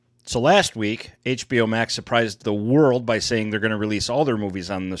So last week, HBO Max surprised the world by saying they're going to release all their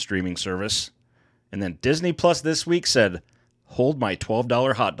movies on the streaming service. And then Disney Plus this week said, hold my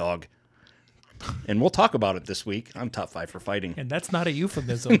 $12 hot dog. And we'll talk about it this week on Top 5 for Fighting. And that's not a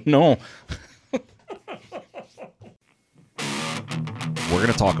euphemism. No. We're going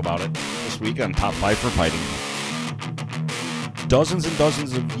to talk about it this week on Top 5 for Fighting. Dozens and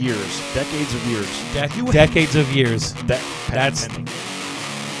dozens of years, decades of years. Decades of years. That's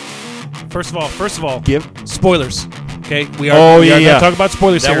First of all, give spoilers. Okay, we are Oh, going to yeah. talk about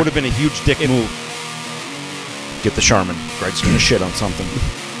spoilers That here. would have been a huge dick move. Get the Charmin. Greg's going to shit on something.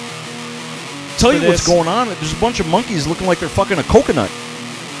 Tell you what's going on. There's a bunch of monkeys looking like they're fucking a coconut.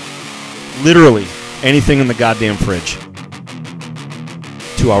 Literally anything in the goddamn fridge.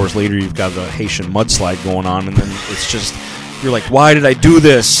 2 hours later, you've got a Haitian mudslide going on, and then it's just, you're like, why did I do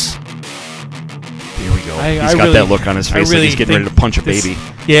this? Here we go. He's got that look on his face like he's getting ready to punch a baby.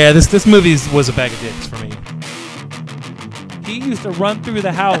 Yeah, this movie was a bag of dicks for me. He used to run through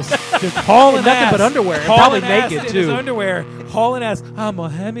the house just hauling nothing ass. but underwear, and Hauling probably ass naked, in his too. underwear, hauling ass. I'm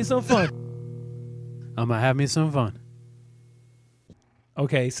going to have me some fun. I'm going to have me some fun.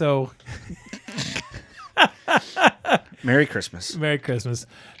 Okay, so Merry Christmas. Merry Christmas.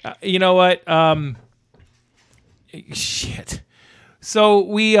 You know what? Shit. So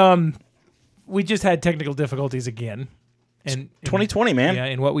we just had technical difficulties again. And 2020, man. Yeah,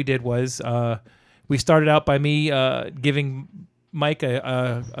 and what we did was we started out by me giving Mike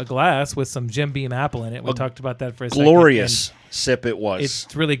a glass with some Jim Beam apple in it. We talked about that for a second. Glorious sip it was.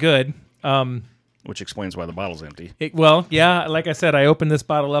 It's really good. Which explains why the bottle's empty. Well, yeah, like I said, I opened this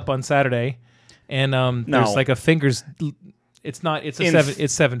bottle up on Saturday, and there's like a fingers. It's not. It's a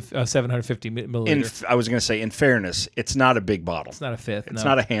 750 milliliter. I was going to say, in fairness, it's not a big bottle. It's not a fifth. It's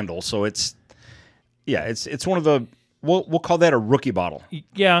not a handle, so it's one of the. We'll call that a rookie bottle.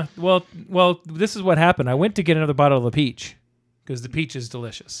 Yeah. Well, this is what happened. I went to get another bottle of the peach because the peach is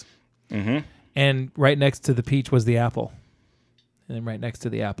delicious. Mm-hmm. And right next to the peach was the apple, and then right next to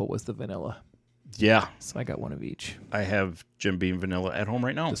the apple was the vanilla. Yeah. So I got one of each. I have Jim Beam vanilla at home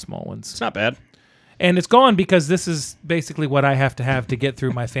right now. The small ones. It's not bad. And it's gone because this is basically what I have to get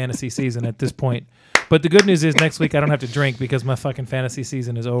through my fantasy season at this point. But the good news is next week I don't have to drink because my fucking fantasy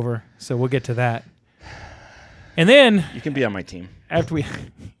season is over. So we'll get to that. And then You can be on my team. after we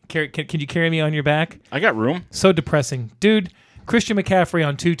can you carry me on your back? I got room. So depressing. Dude, Christian McCaffrey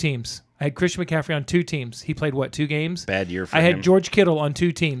on 2 teams. I had Christian McCaffrey on 2 teams. He played, 2 games? Bad year for I him. had George Kittle on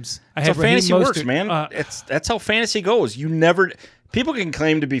 2 teams. That's how fantasy works, man. That's how fantasy goes. People can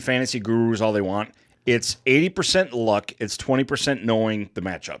claim to be fantasy gurus all they want. It's 80% luck. It's 20% knowing the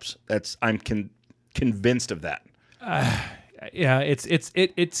matchups. I'm convinced of that. Yeah,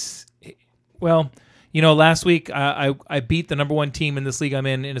 it's well, last week I beat the number 1 team in this league I'm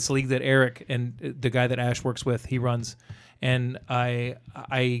in. It's a league that Eric and the guy that Ash works with, he runs. And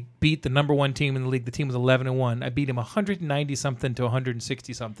I beat the number 1 team in the league. The team was 11-1. I beat him 190 something to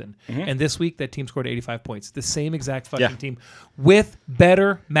 160 something. Mm-hmm. And this week that team scored 85 points. The same exact fucking team with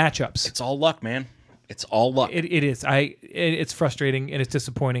better matchups. It's all luck, man. It's all luck. It is. It's frustrating and it's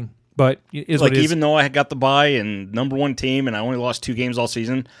disappointing. But it is like what it is. even though I got the bye and number 1 team and I only lost 2 games all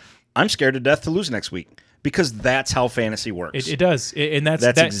season, I'm scared to death to lose next week. Because that's how fantasy works. It does, and that's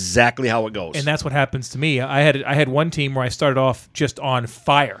exactly how it goes. And that's what happens to me. I had one team where I started off just on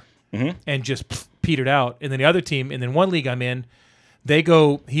fire and just petered out, and then the other team, and then one league I'm in,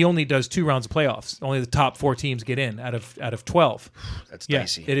 he only does 2 rounds of playoffs. Only the top 4 teams get in out of 12. That's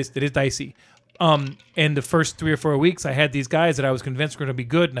dicey. It is dicey. And the first 3 or 4 weeks, I had these guys that I was convinced were going to be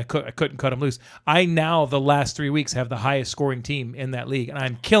good, and I couldn't cut them loose. I now, the last 3 weeks, have the highest scoring team in that league, and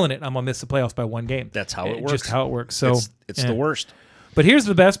I'm killing it. I'm going to miss the playoffs by 1 game. That's how it works. Just how it works. So it's the worst. But here's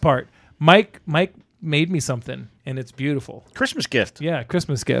the best part. Mike made me something, and it's beautiful. Christmas gift. Yeah,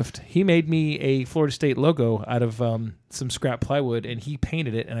 Christmas gift. He made me a Florida State logo out of some scrap plywood, and he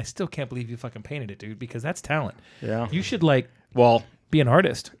painted it, and I still can't believe you fucking painted it, dude, because that's talent. Yeah. You should, be an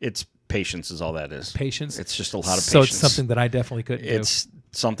artist. It's patience is all that is. Patience. It's just a lot of patience. So it's something that I definitely couldn't do. It's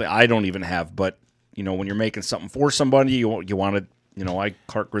something I don't even have, but, when you're making something for somebody, you want to, I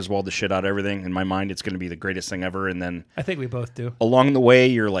Clark Griswold the shit out of everything. In my mind, it's going to be the greatest thing ever, and then I think we both do. Along the way,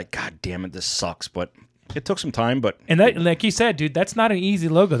 you're like, God damn it, this sucks, but it took some time, but... And that, like you said, dude, that's not an easy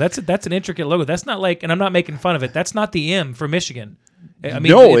logo. That's an intricate logo. That's not and I'm not making fun of it, that's not the M for Michigan. I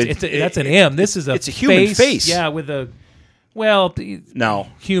mean, no, that's an M. This is it's a human face. Yeah, with a... Well, now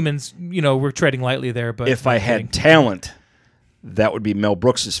humans, we're treading lightly there, but... If I had talent, that would be Mel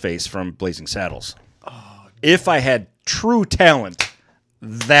Brooks' face from Blazing Saddles. Oh, if I had true talent,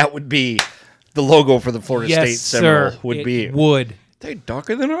 that would be the logo for the Florida State Seminole. Would. They're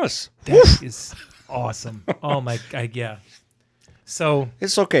darker than us. That is awesome. Oh my God, yeah. So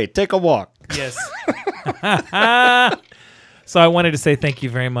It's okay. Take a walk. yes. So I wanted to say thank you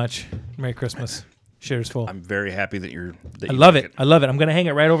very much. Merry Christmas. Shitter's full. I'm very happy that you're. I love it. I love it. I'm going to hang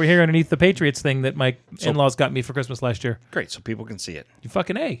it right over here underneath the Patriots thing that my in-laws got me for Christmas last year. Great, so people can see it. You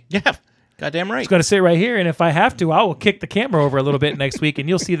fucking A. Yeah, goddamn right. It's going to sit right here, and if I have to, I will kick the camera over a little bit next week, and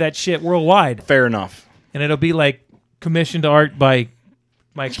you'll see that shit worldwide. Fair enough. And it'll be like commissioned art by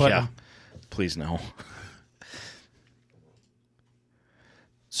Mike Putnam. Yeah, please no.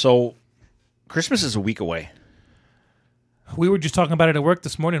 So, Christmas is a week away. We were just talking about it at work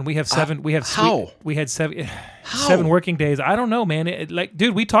this morning. We have seven. We had seven working days. I don't know, man.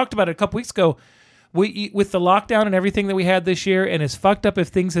 Dude, we talked about it a couple weeks ago. With the lockdown and everything that we had this year, and as fucked up as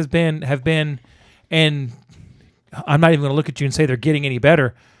things have been, and I'm not even going to look at you and say they're getting any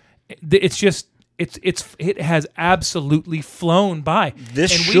better. It's just it has absolutely flown by.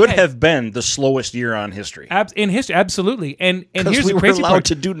 This should have been the slowest year on history. In history, absolutely. And here's we the crazy were allowed part: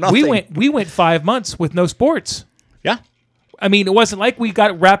 to do nothing. We went 5 months with no sports. Yeah. I mean, it wasn't like we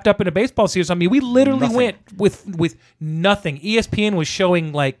got wrapped up in a baseball season. I mean, we literally Nothing. went with nothing. ESPN was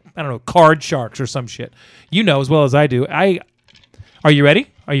showing, like, I don't know, Card Sharks or some shit. You know as well as I do. Are you ready?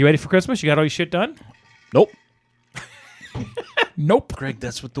 Are you ready for Christmas? You got all your shit done? Nope. Nope. Greg,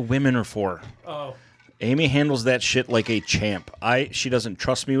 that's what the women are for. Oh. Amy handles that shit like a champ. She doesn't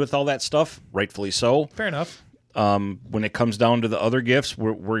trust me with all that stuff, rightfully so. Fair enough. When it comes down to the other gifts,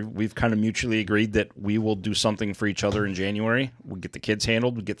 we've kind of mutually agreed that we will do something for each other in January. We'll get the kids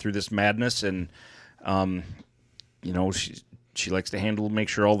handled. We get through this madness, and she likes to make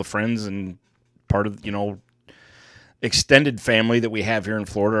sure all the friends and part of extended family that we have here in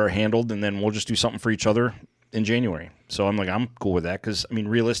Florida are handled, and then we'll just do something for each other in January. So I'm cool with that because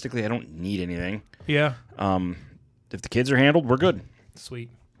realistically, I don't need anything. Yeah. If the kids are handled, we're good. Sweet.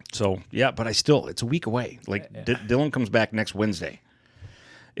 So, yeah, but it's a week away. Like, Dylan comes back next Wednesday.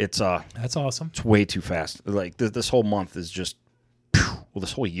 That's awesome. It's way too fast. Like, this whole month is just,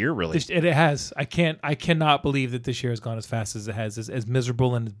 this whole year, really. It has. I cannot believe that this year has gone as fast as it has, as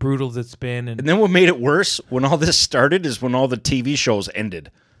miserable and as brutal as it's been. And then what made it worse, when all this started, is when all the TV shows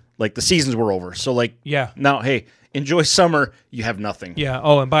ended. Like, the seasons were over. So, like, yeah. Now, hey, enjoy summer. You have nothing. Yeah.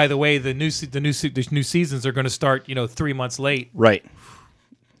 Oh, and by the way, the new seasons are going to start, 3 months late. Right.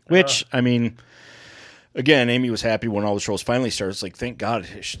 Which, again, Amy was happy when all the shows finally started. It's like, thank God,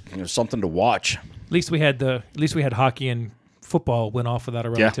 something to watch. At least we had hockey and football went off without a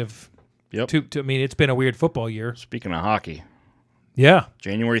relative. Yeah. Yep. It's been a weird football year. Speaking of hockey. Yeah.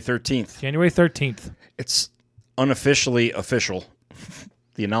 January 13th. January 13th. It's unofficially official.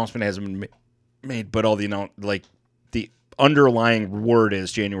 The announcement hasn't been made, but the underlying word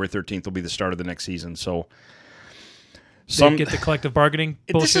is January 13th will be the start of the next season. So. They get the collective bargaining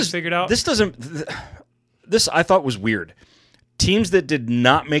bullshit figured out? This I thought was weird. Teams that did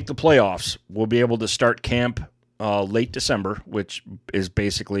not make the playoffs will be able to start camp late December, which is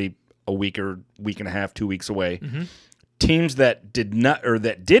basically a week and a half, 2 weeks away. Mm-hmm. Teams that did not or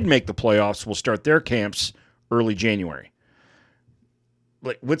that did make the playoffs will start their camps early January.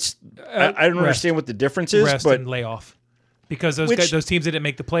 Like, I don't understand what the difference is. Rest and layoff. Because those teams that didn't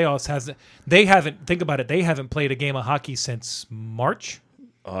make the playoffs they haven't played a game of hockey since March.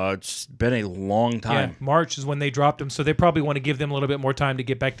 It's been a long time. Yeah, March is when they dropped them, so they probably want to give them a little bit more time to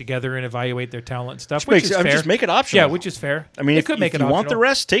get back together and evaluate their talent and stuff. Which is fair. Just make it optional. Yeah, which is fair. If you want the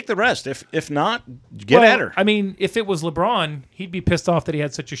rest, take the rest. If not, get at her. If it was LeBron, he'd be pissed off that he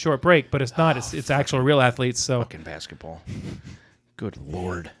had such a short break, but it's not. It's actual real athletes. So fucking basketball. Good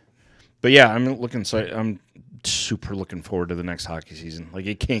Lord. But yeah, I'm super looking forward to the next hockey season. Like,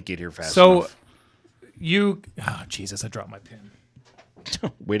 it can't get here fast enough. Jesus, I dropped my pen.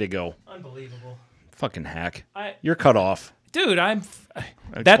 Way to go. Unbelievable. Fucking hack. You're cut off. Dude,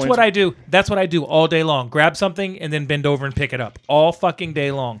 that's what I do. That's what I do all day long. Grab something and then bend over and pick it up. All fucking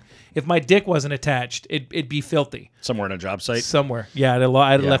day long. If my dick wasn't attached, it'd be filthy. Somewhere on a job site? Somewhere. Yeah,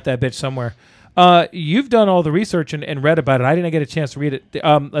 I'd left that bitch somewhere. You've done all the research and read about it. I didn't get a chance to read it.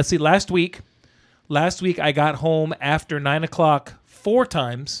 Let's see. Last week I got home after 9 o'clock 4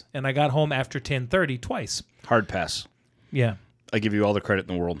 times, and I got home after 10:30 twice. Hard pass. Yeah. I give you all the credit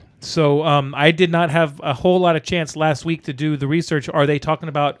in the world. So I did not have a whole lot of chance last week to do the research. Are they talking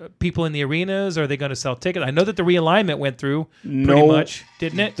about people in the arenas? Are they going to sell tickets? I know that the realignment went through pretty much,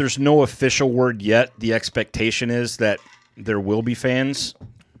 didn't it? There's no official word yet. The expectation is that there will be fans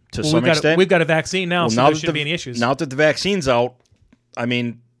to some extent. We've got a vaccine now, so there shouldn't be any issues. Now that the vaccine's out,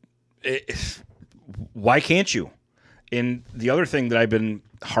 why can't you? And the other thing that I've been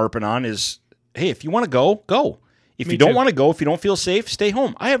harping on is, hey, if you want to go, go. If Me you don't too. want to go, if you don't feel safe, stay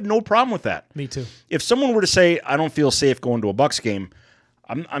home. I have no problem with that. Me too. If someone were to say, I don't feel safe going to a Bucks game,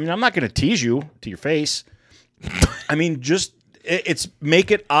 I'm not going to tease you to your face. I mean, just it's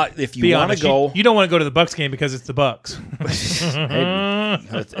make it if you Be want to honest. go. You don't want to go to the Bucks game because it's the Bucks. Hey,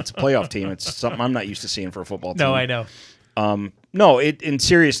 it's a playoff team. It's something I'm not used to seeing for a football team. No, I know. No, in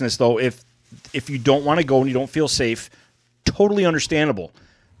seriousness though, if you don't want to go and you don't feel safe, totally understandable.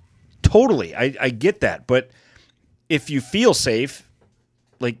 Totally, I get that. But if you feel safe,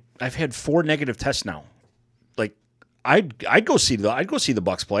 like I've had 4 negative tests now, like I'd go see the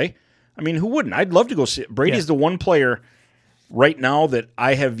Bucks play. I mean, who wouldn't? I'd love to go see. Brady's the one player right now that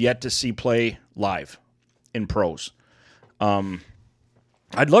I have yet to see play live in pros.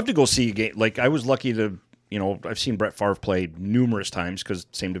 I'd love to go see a game. Like I was lucky to, I've seen Brett Favre play numerous times because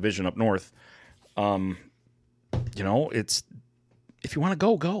same division up north. It's if you want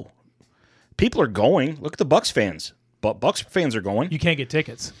to go. People are going. Look at the Bucks fans. But Bucks fans are going. You can't get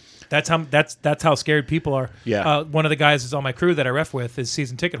tickets. That's how scared people are. Yeah. One of the guys is on my crew that I ref with is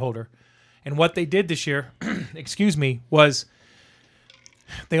season ticket holder, and what they did this year, excuse me, was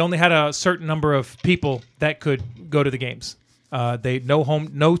they only had a certain number of people that could go to the games. They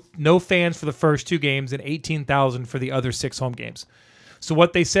no fans for the first 2 games and 18,000 for the other 6 home games. So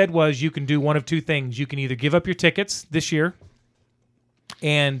what they said was you can do one of 2 things. You can either give up your tickets this year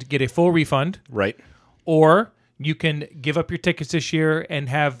and get a full refund, Right. or you can give up your tickets this year and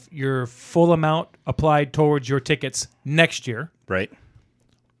have your full amount applied towards your tickets next year. Right.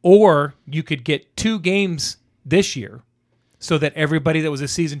 Or you could get 2 games this year so that everybody that was a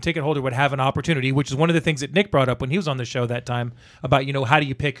season ticket holder would have an opportunity, which is one of the things that Nick brought up when he was on the show that time about, how do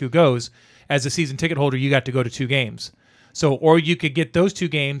you pick who goes? As a season ticket holder, you got to go to 2 games. So, or you could get those 2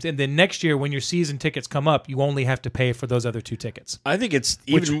 games, and then next year when your season tickets come up, you only have to pay for those other 2 tickets. I think it's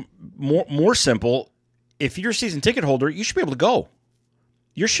even more simple. If you're a season ticket holder, you should be able to go.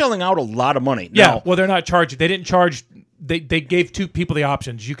 You're shelling out a lot of money. Yeah, Now, well, they're not charging. They didn't charge. They gave 2 people the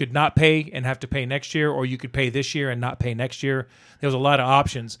options. You could not pay and have to pay next year, or you could pay this year and not pay next year. There was a lot of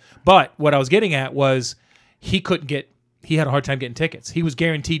options. But what I was getting at was he had a hard time getting tickets. He was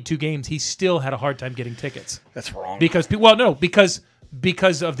guaranteed 2 games. He still had a hard time getting tickets. that's wrong. Because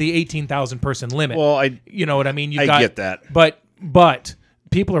of the 18,000 person limit. Well, you know what I mean? I get that. But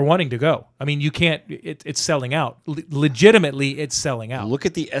people are wanting to go. I mean, you can't. It's selling out. Legitimately, it's selling out. Look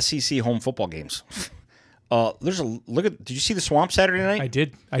at the SEC home football games. Did you see the Swamp Saturday night? I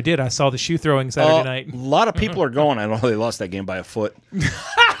did. I saw the shoe throwing Saturday night. A lot of people are going. I know they lost that game by a foot.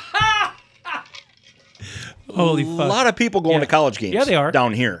 Holy A fuck. lot of people going Yeah. to college games. Yeah, they are.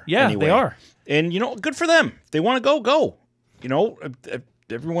 Down here. Yeah, anyway. they are. And, good for them. If they want to go.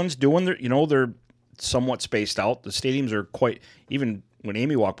 Everyone's doing they're somewhat spaced out. The stadiums are even when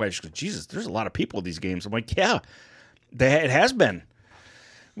Amy walked by, she goes, Jesus, there's a lot of people at these games. I'm like, yeah, it has been,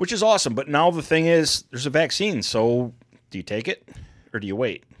 which is awesome. But now the thing is, there's a vaccine. So do you take it or do you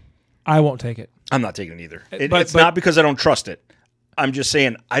wait? I won't take it. I'm not taking it either. But- It's not because I don't trust it. I'm just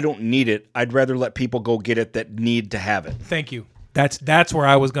saying I don't need it. I'd rather let people go get it that need to have it. Thank you. That's where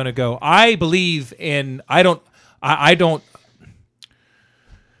I was going to go. I believe in. I don't.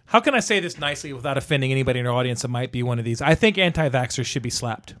 How can I say this nicely without offending anybody in our audience that might be one of these? I think anti-vaxxers should be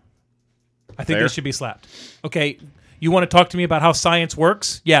slapped. I think Fair. they should be slapped. Okay, you want to talk to me about how science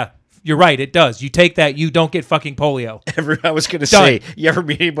works? Yeah, you're right. It does. You take that, you don't get fucking polio. I was going to Done. say, you ever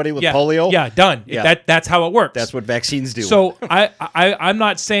meet anybody with Yeah, polio? Yeah, done. Yeah. That's how it works. That's what vaccines do. So I'm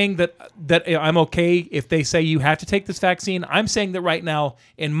not saying that I'm okay if they say you have to take this vaccine. I'm saying that right now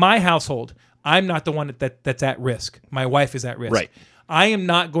in my household, I'm not the one that's at risk. My wife is at risk. Right. I am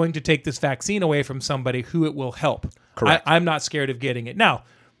not going to take this vaccine away from somebody who it will help. Correct. I'm not scared of getting it. Now,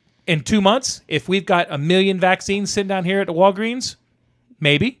 in 2 months, if we've got 1 million vaccines sitting down here at the Walgreens,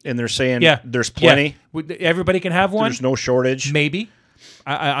 maybe. and they're saying Yeah. there's plenty. Yeah. Everybody can have one. There's no shortage. Maybe.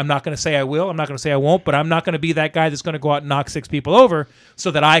 I'm not going to say I will. I'm not going to say I won't, but I'm not going to be that guy that's going to go out and knock 6 people over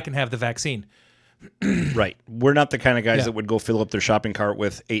so that I can have the vaccine. Right. We're not the kind of guys Yeah. that would go fill up their shopping cart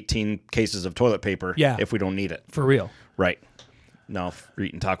with 18 cases of toilet paper Yeah. if we don't need it. For real. Right. Now, if you're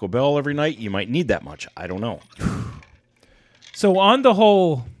eating Taco Bell every night, you might need that much. I don't know. So on the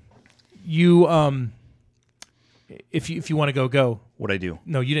whole, you if you want to go. What'd I do?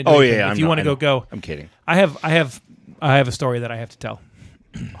 No, you didn't do Oh, anything. yeah. If I'm you not- want I to know. go. I'm kidding. I have a story that I have to tell.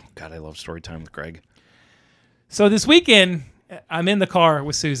 God, I love story time with Greg. So this weekend, I'm in the car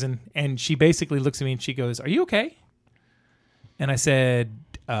with Susan, and she basically looks at me and she goes, "Are you okay?" And I said,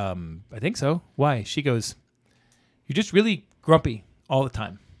 "I think so." Why? She goes, "You're just really grumpy all the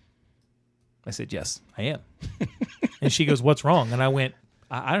time." I said, "Yes, I am." And she goes, "What's wrong?" And I went,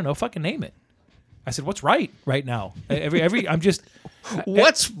 I don't know, fucking name it. I said, what's right now? I'm just...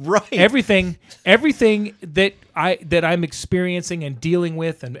 What's right? Everything that I'm experiencing and dealing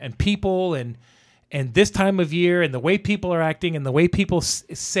with and people and this time of year and the way people are acting and the way people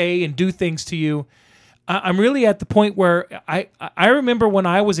say and do things to you, I'm really at the point where I remember when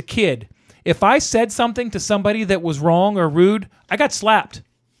I was a kid, if I said something to somebody that was wrong or rude, I got slapped.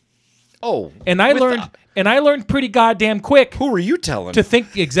 Oh. And I learned pretty goddamn quick. Who were you telling? To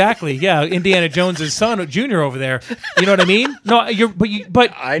think exactly, yeah, Indiana Jones's son, Junior over there. You know what I mean? No, you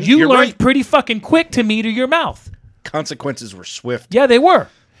learned right. pretty fucking quick to meter your mouth. Consequences were swift. Yeah, they were,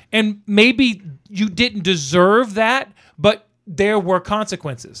 and maybe you didn't deserve that, but there were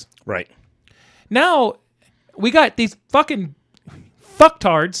consequences. Right. Now we got these fucking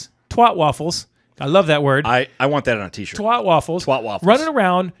fucktards, twat waffles. I love that word. I want that on a t-shirt. Twat waffles. Twat waffles. Running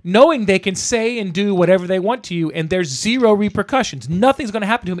around knowing they can say and do whatever they want to you, and there's zero repercussions. Nothing's going to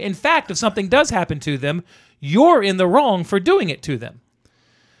happen to them. In fact, if something does happen to them, you're in the wrong for doing it to them.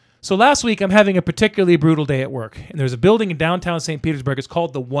 So last week, I'm having a particularly brutal day at work, and there's a building in downtown St. Petersburg. It's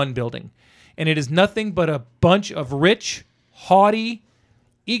called the One Building, and it is nothing but a bunch of rich, haughty,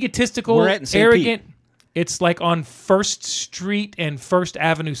 egotistical, We're at in St. arrogant. It's like on 1st Street and 1st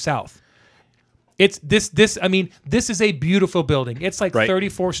Avenue South. It's this is a beautiful building. It's like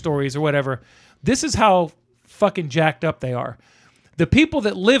 34 stories or whatever. This is how fucking jacked up they are. The people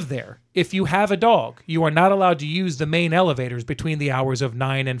that live there, if you have a dog, you are not allowed to use the main elevators between the hours of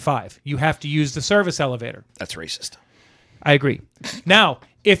 9 and 5. You have to use the service elevator. That's racist. I agree. Now,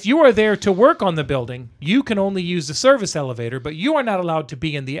 if you are there to work on the building, you can only use the service elevator, but you are not allowed to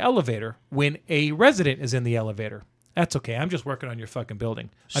be in the elevator when a resident is in the elevator. That's okay. I'm just working on your fucking building.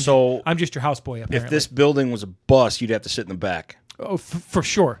 I'm just your houseboy, apparently. If this building was a bus, you'd have to sit in the back. Oh, for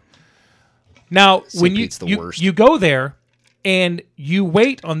sure. Now, when you go there and you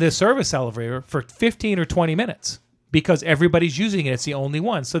wait on this service elevator for 15 or 20 minutes because everybody's using it. It's the only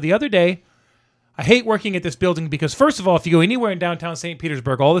one. So the other day, I hate working at this building because, first of all, if you go anywhere in downtown St.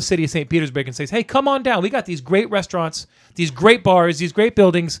 Petersburg, all the city of St. Petersburg and says, hey, come on down. We got these great restaurants, these great bars, these great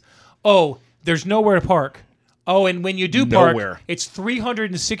buildings. Oh, there's nowhere to park. Oh, and when you do park, it's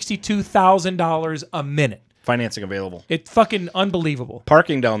 $362,000 a minute. Financing available. It's fucking unbelievable.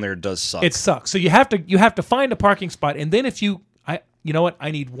 Parking down there does suck. It sucks. So you have to find a parking spot, and then if you know what?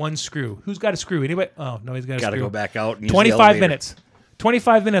 I need one screw. Who's got a screw? Anybody? Oh no, he's got a screw. Got to go back out. And 25 minutes.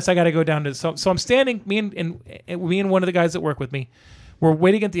 25 minutes. I got to go down to. So I'm standing. Me and one of the guys that work with me. We're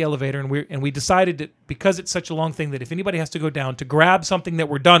waiting at the elevator, and we decided that because it's such a long thing that if anybody has to go down to grab something that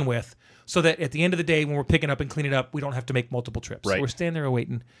we're done with, so that at the end of the day when we're picking up and cleaning up, we don't have to make multiple trips. Right. So we're standing there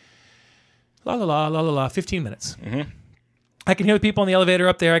waiting. La la la la la la. 15 minutes. Mm-hmm. I can hear the people in the elevator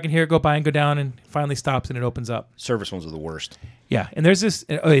up there. I can hear it go by and go down, and finally stops and it opens up. Service ones are the worst. Yeah, and there's this.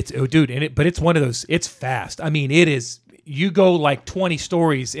 But it's one of those. It's fast. I mean, it is. You go like 20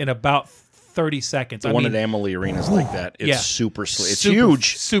 stories in about 30 seconds. The one at Amalie Arena is like that. It's super slow. It's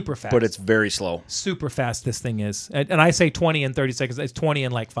huge, super fast, but it's very slow. Super fast. This thing is, and I say 20 in 30 seconds. It's 20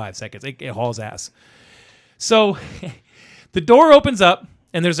 in like 5 seconds. It hauls ass. So, the door opens up.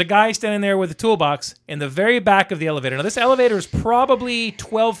 And there's a guy standing there with a toolbox in the very back of the elevator. Now, this elevator is probably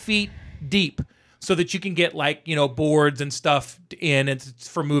 12 feet deep so that you can get, boards and stuff in. It's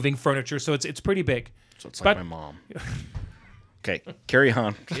for moving furniture, so it's pretty big. So it's like my mom. Okay, carry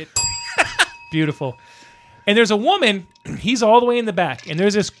on. Beautiful. And there's a woman. He's all the way in the back. And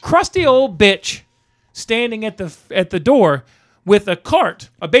there's this crusty old bitch standing at the door with a cart,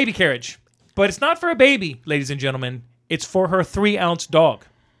 a baby carriage. But it's not for a baby, ladies and gentlemen. It's for her 3-ounce dog.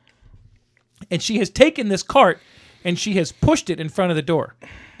 And she has taken this cart and she has pushed it in front of the door.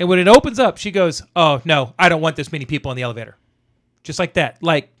 And when it opens up, she goes, oh, no, I don't want this many people in the elevator. Just like that.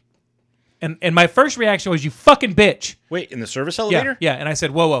 And my first reaction was, you fucking bitch. Wait, in the service elevator? Yeah. And I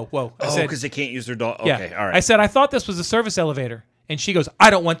said, whoa. Because they can't use their dog. Okay, all right. I said, I thought this was a service elevator. And she goes, I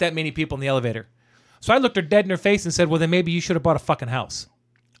don't want that many people in the elevator. So I looked her dead in her face and said, well, then maybe you should have bought a fucking house.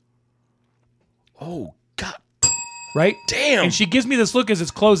 Oh, God. Right? Damn. And she gives me this look as it's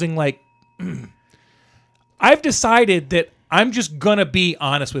closing like, I've decided that I'm just going to be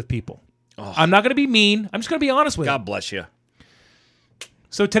honest with people. Oh. I'm not going to be mean. I'm just going to be honest with them. God bless you.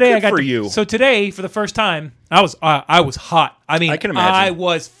 So today you. So today, for the first time, I was hot. I mean, I can imagine. I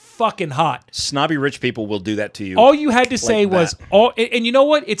was fucking hot. Snobby rich people will do that to you. All you had to say was, and you know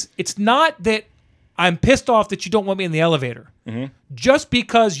what? It's not that I'm pissed off that you don't want me in the elevator. Mm-hmm. Just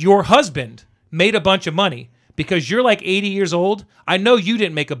because your husband made a bunch of money, because you're like 80 years old, I know you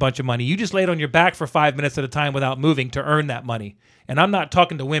didn't make a bunch of money. You just laid on your back for 5 minutes at a time without moving to earn that money. And I'm not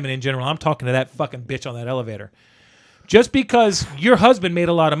talking to women in general. I'm talking to that fucking bitch on that elevator. just because your husband made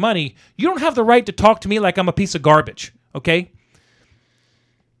a lot of money, you don't have the right to talk to me like I'm a piece of garbage, okay?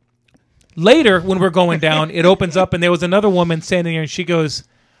 Later, when we're going down, it opens up, and there was another woman standing there, and she goes,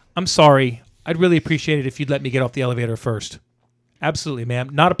 I'm sorry. I'd really appreciate it if you'd let me get off the elevator first. Absolutely, ma'am.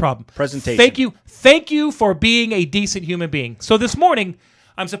 Not a problem. Presentation. Thank you for being a decent human being. So this morning,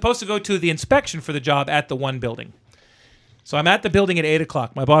 I'm supposed to go to the inspection for the job at the one building. So I'm at the building at 8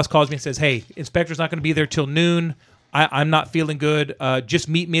 o'clock. My boss calls me and says, hey, inspector's not going to be there till noon. I'm not feeling good. Just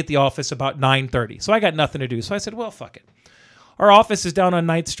meet me at the office about 9:30. So I got nothing to do. So I said, well, fuck it. Our office is down on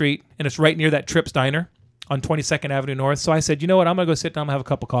 9th Street, and it's right near that Trips Diner on 22nd Avenue North. So I said, you know what? I'm going to go sit down and have a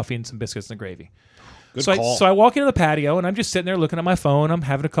cup of coffee and some biscuits and gravy. Good so call. So I walk into the patio, and I'm just sitting there looking at my phone. I'm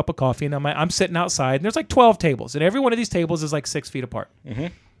having a cup of coffee, and I'm sitting outside. And there's like 12 tables, and every one of these tables is like 6 feet apart. Mm-hmm.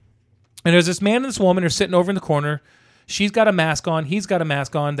 And there's this man and this woman who are sitting over in the corner. She's got a mask on. He's got a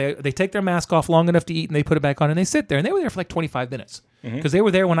mask on. They take their mask off long enough to eat, and they put it back on, and they sit there. And they were there for like 25 minutes because they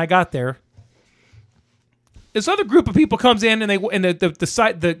were there when I got there. This other group of people comes in, and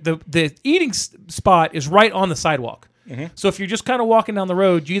the eating spot is right on the sidewalk. Mm-hmm. So if you're just kind of walking down the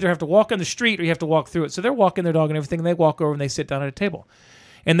road, you either have to walk on the street or you have to walk through it. So they're walking their dog and everything, and they walk over and they sit down at a table.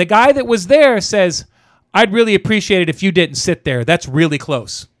 And the guy that was there says, I'd really appreciate it if you didn't sit there. That's really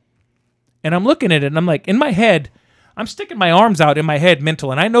close. And I'm looking at it, and I'm like, in my head, I'm sticking my arms out in my head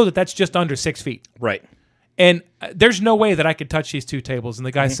mental, and I know that that's just under 6 feet. Right. And there's no way that I could touch these two tables. And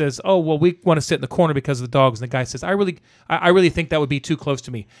the guy says, oh, well, we want to sit in the corner because of the dogs. And the guy says, I really think that would be too close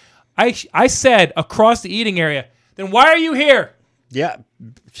to me. I said across the eating area, then why are you here? Yeah.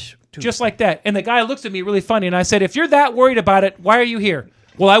 Dude. Just like that. And the guy looks at me really funny, and I said, if you're that worried about it, why are you here?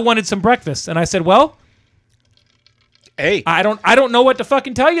 Well, I wanted some breakfast. And I said, well, hey, I don't know what to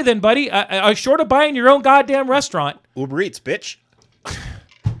fucking tell you then, buddy. I short of buying your own goddamn restaurant. Uber Eats, bitch.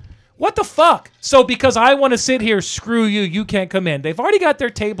 What the fuck? So because I want to sit here, screw you, you can't come in. They've already got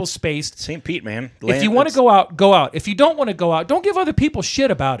their tables spaced. St. Pete, man. If you want to go out, go out. If you don't want to go out, don't give other people shit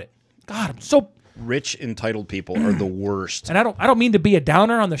about it. God, I'm so... Rich, entitled people are the worst. And I don't mean to be a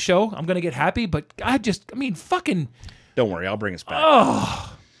downer on the show. I'm going to get happy, but fucking... Don't worry, I'll bring us back.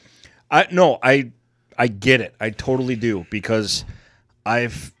 Oh. I get it. I totally do, because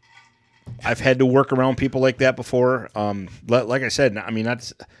I've had to work around people like that before. Like I said,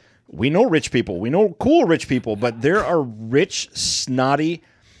 we know rich people. We know cool rich people, but there are rich, snotty,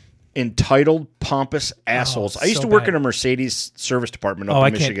 entitled, pompous assholes. I used to work in a Mercedes service department up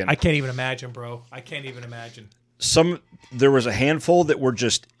in Michigan. I can't even imagine, bro. I can't even imagine. There was a handful that were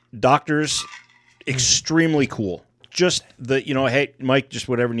just doctors, extremely cool. Just hey, Mike, just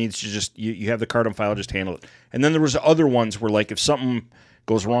whatever needs to just, you have the card on file, just handle it. And then there was other ones where, like, if something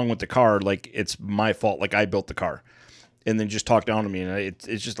goes wrong with the car, like, it's my fault, like I built the car. And then just talk down to me. And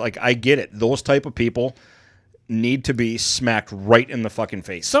it's just like, I get it. Those type of people need to be smacked right in the fucking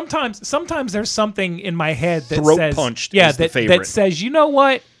face. Sometimes there's something in my head that throat says, punched is the favorite. That says, you know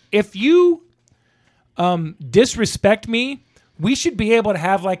what? If you disrespect me, we should be able to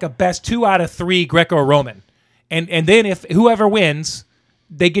have like a best 2 out of 3 Greco-Roman. And then if whoever wins,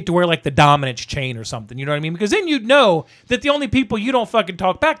 they get to wear like the dominance chain or something. You know what I mean? Because then you'd know that the only people you don't fucking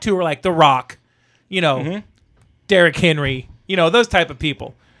talk back to are like The Rock, Derrick Henry, those type of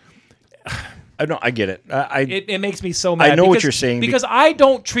people. I get it. It makes me so mad. I know what you're saying. Because I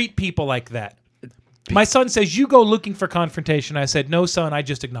don't treat people like that. My son says, you go looking for confrontation. I said, no, son, I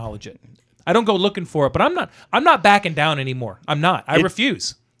just acknowledge it. I don't go looking for it, but I'm not backing down anymore. I'm not. I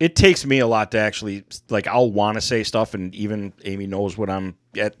refuse. It takes me a lot to actually, like, I'll want to say stuff, and even Amy knows when I'm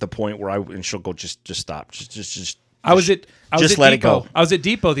at the point where and she'll go, just stop. Just let it go. I was at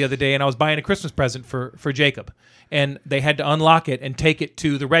Depot the other day, and I was buying a Christmas present for Jacob, and they had to unlock it and take it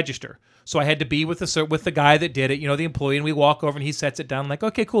to the register. So I had to be with the guy that did it, the employee, and we walk over, and he sets it down. I'm like,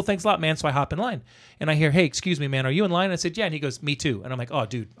 okay, cool, thanks a lot, man. So I hop in line, and I hear, hey, excuse me, man, are you in line? And I said, yeah, and he goes, me too. And I'm like, oh,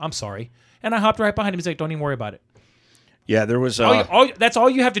 dude, I'm sorry. And I hopped right behind him. He's like, don't even worry about it. Yeah, there was. That's all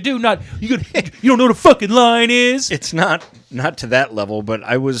you have to do. Not you don't know what a fucking line is. It's not to that level, but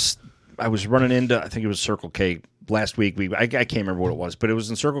I was running into, I think it was Circle K last week. I can't remember what it was, but it was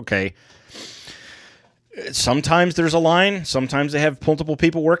in Circle K. Sometimes there's a line. Sometimes they have multiple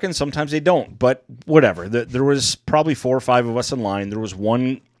people working. Sometimes they don't. But whatever. There was probably 4 or 5 of us in line. There was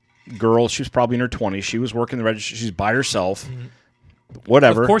one girl. She was probably in her 20s. She was working the register. She's by herself. Mm-hmm.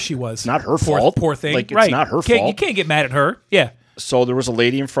 Whatever. Of course she was. It's not her fault. Poor thing. Like, it's right. not her fault. You can't get mad at her. Yeah. So there was a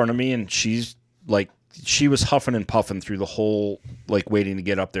lady in front of me, and she's like, she was huffing and puffing through the whole, like, waiting to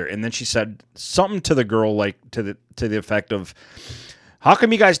get up there. And then she said something to the girl, like, to the effect of, how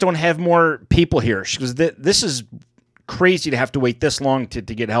come you guys don't have more people here? She goes, this is crazy to have to wait this long to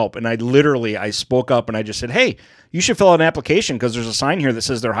get help. And I spoke up and I just said, hey, you should fill out an application because there's a sign here that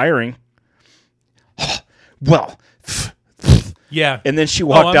says they're hiring. Well, yeah. And then she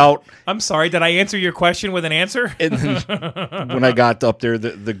walked out. I'm sorry. Did I answer your question with an answer? And then when I got up there,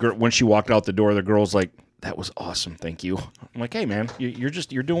 the girl, when she walked out the door, the girl's like, that was awesome. Thank you. I'm like, hey, man, you're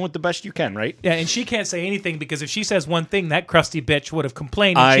doing what the best you can, right? Yeah, and she can't say anything because if she says one thing, that crusty bitch would have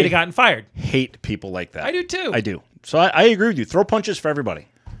complained and she'd have gotten fired. Hate people like that. I do too. I do. So I agree with you. Throw punches for everybody.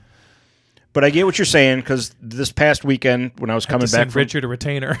 But I get what you're saying because this past weekend when I was coming back from Richard a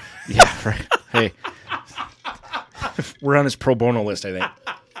retainer. Yeah, right. Hey, we're on his pro bono list, I think.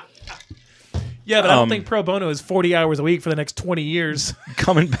 Yeah, but I don't think pro bono is 40 hours a week for the next 20 years.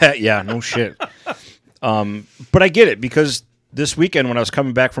 Coming back, yeah, no shit. But I get it because this weekend when I was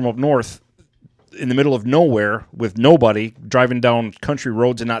coming back from up north, in the middle of nowhere with nobody, driving down country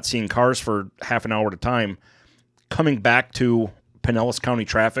roads and not seeing cars for half an hour at a time, coming back to Pinellas County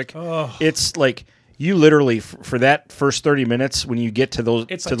traffic, it's like you literally for that first 30 minutes when you get to those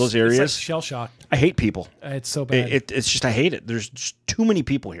those areas, it's like shell shock. I hate people. It's so bad. It's just I hate it. There's just too many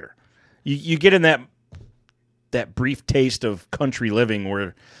people here. You get in that brief taste of country living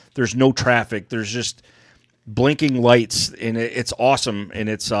where there's no traffic. There's just blinking lights, and it's awesome. And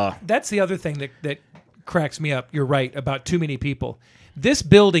it's that's the other thing that cracks me up. You're right about too many people. This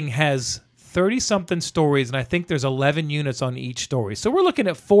building has 30-something stories, and I think there's 11 units on each story. So we're looking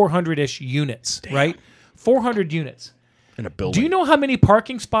at 400-ish units, right? 400 units. In a building. Do you know how many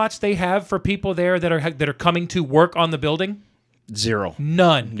parking spots they have for people there that are coming to work on the building? 0.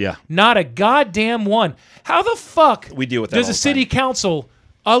 None. Yeah. Not a goddamn one. How the fuck we deal with that does a city council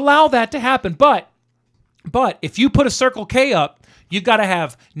allow that to happen? But if you put a Circle K up, you've got to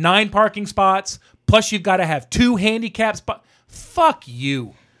have 9 parking spots, plus you've got to have 2 handicap spots. Fuck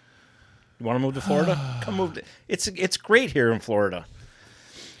you. You want to move to Florida? Come move. It's great here in Florida.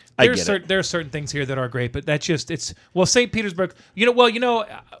 There are certain things here that are great, but that's just St. Petersburg.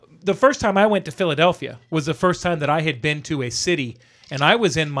 The first time I went to Philadelphia was the first time that I had been to a city, and I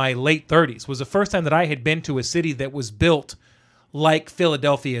was in my late 30s. Was the first time that I had been to a city that was built like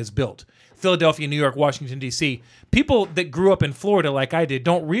Philadelphia is built. Philadelphia, New York, Washington, D.C. People that grew up in Florida like I did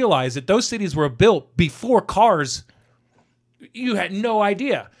don't realize that those cities were built before cars. You had no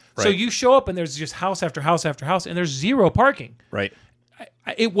idea. Right. So you show up and there's just house after house after house, and there's 0 parking. Right.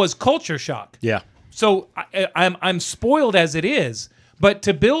 It was culture shock. Yeah. So I'm spoiled as it is, but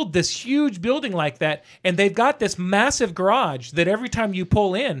to build this huge building like that, and they've got this massive garage that every time you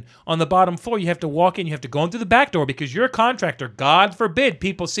pull in on the bottom floor, you have to walk in, you have to go in through the back door because you're a contractor. God forbid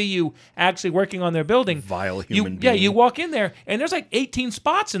people see you actually working on their building. Vile human being. Yeah, you walk in there, and there's like 18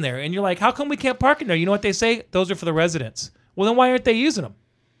 spots in there, and you're like, how come we can't park in there? You know what they say? Those are for the residents. Well, then why aren't they using them?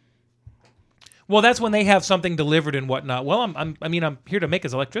 Well, that's when they have something delivered and whatnot. Well, I'm here to make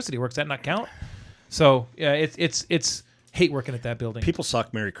his electricity work. Does that not count? So yeah, it's hate working at that building. People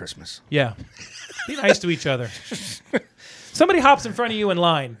suck. Merry Christmas. Yeah, be nice to each other. Somebody hops in front of you in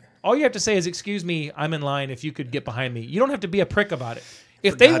line. All you have to say is, "Excuse me, I'm in line. If you could get behind me." You don't have to be a prick about it.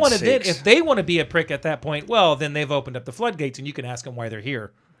 If they want to be a prick at that point, well, then they've opened up the floodgates, and you can ask them why they're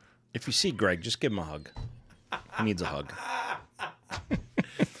here. If you see Greg, just give him a hug. He needs a hug.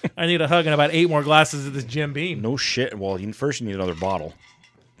 I need a hug and about 8 more glasses of this Jim Beam. No shit. Well, first you need another bottle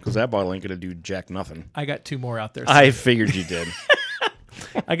because that bottle ain't gonna do jack nothing. I got 2 more out there. So. I figured you did.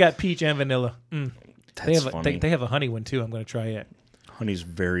 I got peach and vanilla. That's funny. They have a honey one too. I'm going to try it. Honey's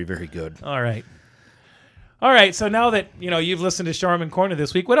very, very good. All right. So now that you've listened to Charmin Corner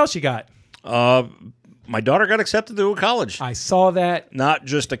this week, what else you got? My daughter got accepted to a college. I saw that. Not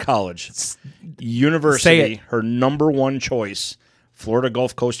just a college. University. Her number 1 choice. Florida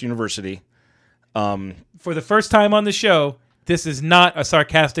Gulf Coast University. For the first time on the show, this is not a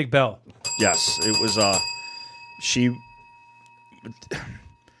sarcastic bell. Yes, it was. She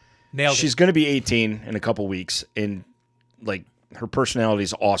nailed it. She's going to be 18 in a couple weeks, and like her personality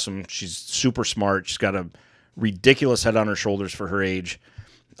is awesome. She's super smart. She's got a ridiculous head on her shoulders for her age.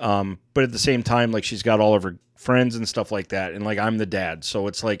 But at the same time, like she's got all of her friends and stuff like that, and like I'm the dad, so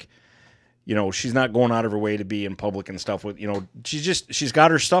it's like. She's not going out of her way to be in public and stuff with, she's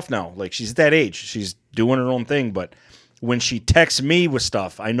got her stuff now. Like she's at that age. She's doing her own thing. But when she texts me with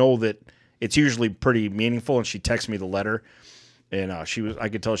stuff, I know that it's usually pretty meaningful. And she texts me the letter, and I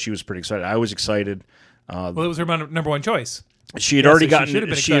could tell she was pretty excited. I was excited. Well, it was her number 1 choice. She had already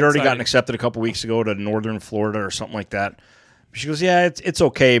gotten accepted a couple weeks ago to Northern Florida or something like that. She goes, yeah, it's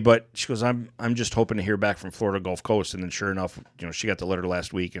okay, but she goes, I'm just hoping to hear back from Florida Gulf Coast. And then sure enough, she got the letter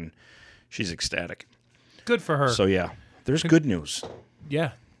last week, and she's ecstatic. Good for her. So, yeah, there's good news.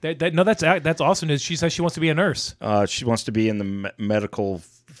 Yeah. That's awesome news. She says she wants to be a nurse. She wants to be in the medical.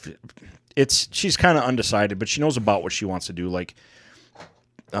 She's kind of undecided, but she knows about what she wants to do, like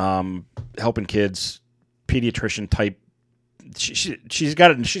helping kids, pediatrician type. She's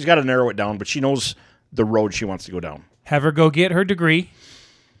got to narrow it down, but she knows the road she wants to go down. Have her go get her degree,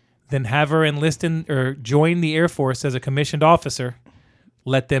 then have her enlist in or join the Air Force as a commissioned officer.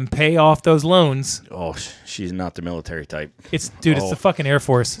 Let them pay off those loans. Oh, she's not the military type. It's the fucking Air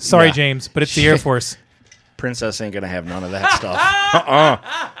Force. Sorry, yeah. James, but it's the Air Force. Princess ain't gonna have none of that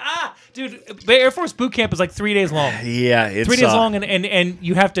stuff. Dude, the Air Force boot camp is like 3 days long. Yeah, it's 3 days long, and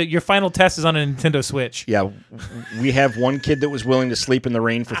you have to. Your final test is on a Nintendo Switch. Yeah, we have one kid that was willing to sleep in the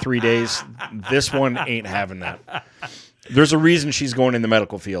rain for 3 days. This one ain't having that. There's a reason she's going in the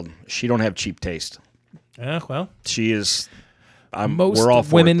medical field. She don't have cheap taste. Well, she is. Most we're all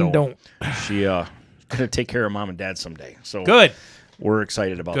for women it, don't. She gonna take care of mom and dad someday. So good. We're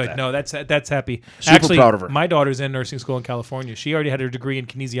excited about that. No, that's happy. Super proud of her. My daughter's in nursing school in California. She already had her degree in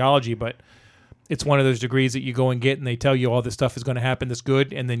kinesiology, but it's one of those degrees that you go and get, and they tell you all this stuff is going to happen that's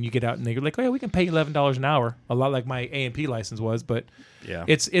good, and then you get out and they're like, oh, yeah, we can pay $11 an hour, a lot like my A&P license was. But yeah,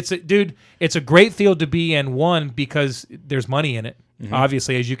 it's a great field to be in, one, because there's money in it,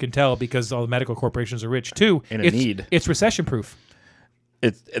 obviously, as you can tell, because all the medical corporations are rich. Two, and it's recession-proof.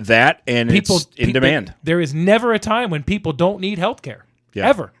 It's that, and it's in demand. There is never a time when people don't need health care,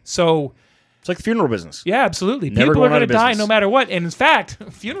 ever. So it's like the funeral business. Yeah, absolutely. Never people are going to die business. no matter what. And in fact,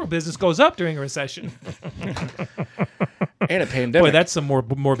 funeral business goes up during a recession. And a pandemic. Boy, that's some more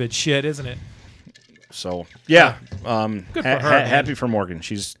morbid shit, isn't it? So, yeah. Good for her. Happy for Morgan.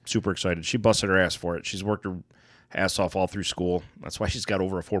 She's super excited. She busted her ass for it. She's worked her ass off all through school. That's why she's got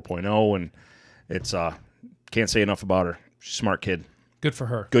over a 4.0, and it's can't say enough about her. She's a smart kid. Good for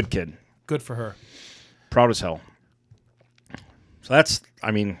her. Good kid. Good for her. Proud as hell. So that's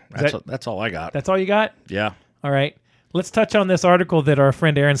all I got. That's all you got? Yeah. All right. Let's touch on this article that our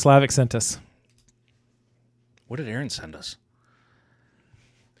friend Aaron Slavic sent us. What did Aaron send us?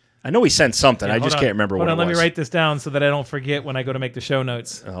 I know he sent something. I just can't remember what it was. Hold on, let me write this down so that I don't forget when I go to make the show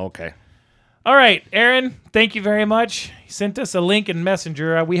notes. Oh, okay. All right, Aaron, thank you very much. He sent us a link in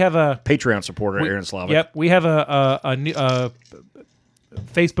Messenger. We have a Patreon supporter, Aaron Slavic. Yep, we have a new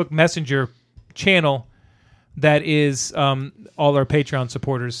Facebook Messenger channel that is all our Patreon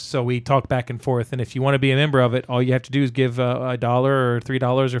supporters. So we talk back and forth. And if you want to be a member of it, all you have to do is give $1 or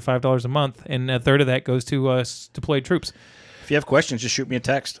 $3 or $5 a month, and a third of that goes to deployed troops. If you have questions, just shoot me a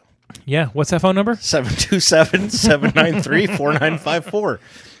text. Yeah, what's that phone number? 727-793-4954.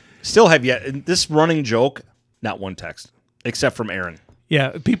 Still have yet this running joke, not one text, except from Aaron.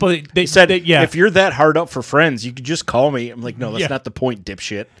 Yeah, people they said, if you're that hard up for friends, you could just call me. I'm like, no, that's not the point,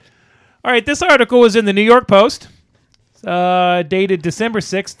 dipshit. All right, this article was in the New York Post, dated December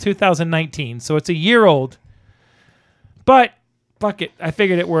 6th, 2019. So it's a year old. But, fuck it, I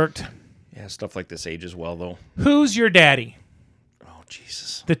figured it worked. Yeah, stuff like this ages well, though. Who's your daddy? Oh,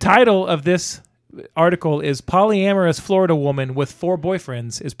 Jesus. The title of this article is Polyamorous Florida Woman with 4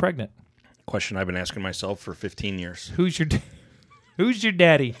 Boyfriends is Pregnant. Question I've been asking myself for 15 years. Who's your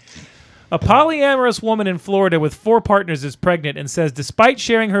daddy? A polyamorous woman in Florida with 4 partners is pregnant and says despite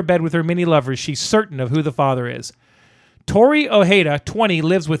sharing her bed with her many lovers, she's certain of who the father is. Tori Ojeda, 20,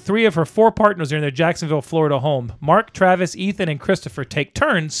 lives with 3 of her 4 partners in their Jacksonville, Florida home. Mark, Travis, Ethan, and Christopher take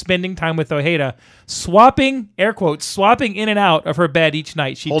turns spending time with Ojeda, swapping, air quotes, swapping in and out of her bed each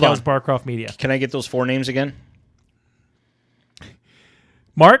night, she tells Barcroft Media. Can I get those 4 names again?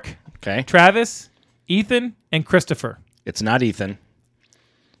 Mark, okay. Travis, Ethan, and Christopher. It's not Ethan.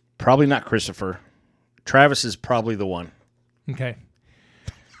 Probably not Christopher. Travis is probably the one. Okay.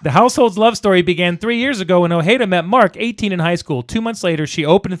 The household's love story began 3 years ago when Ojeda met Mark, 18, in high school. 2 months later, she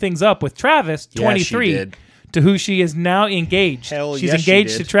opened things up with Travis, 23, to who she is now engaged. She's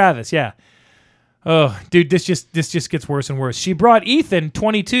engaged to Travis, yeah. Oh, dude, this just gets worse and worse. She brought Ethan,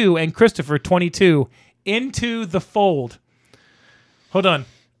 22, and Christopher, 22, into the fold. Hold on.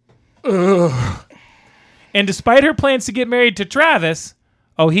 Ugh. And despite her plans to get married to Travis,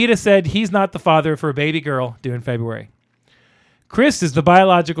 Ojeda said he's not the father of her baby girl due in February. Chris is the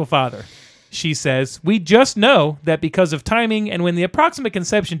biological father. She says, we just know that because of timing and when the approximate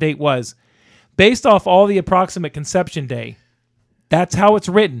conception date was, based off all the approximate conception day, that's how it's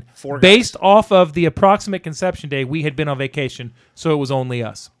written. Based off of the approximate conception day, we had been on vacation, so it was only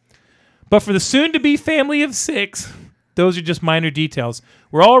us. But for the soon-to-be family of 6, those are just minor details.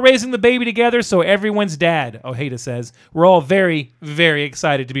 We're all raising the baby together, so everyone's dad, Ojeda says. We're all very, very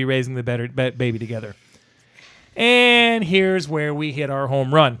excited to be raising the baby together. And here's where we hit our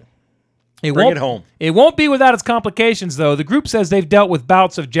home run. Bring it home. It won't be without its complications, though. The group says they've dealt with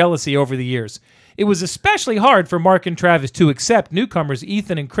bouts of jealousy over the years. It was especially hard for Mark and Travis to accept newcomers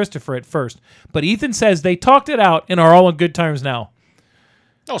Ethan and Christopher at first, but Ethan says they talked it out and are all on good terms now.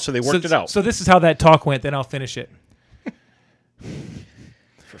 Oh, so they worked it out. So this is how that talk went. Then I'll finish it.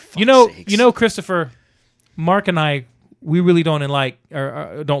 For fuck's sakes. Christopher, Mark and I, we really don't like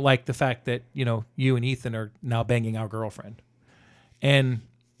the fact that you and Ethan are now banging our girlfriend, and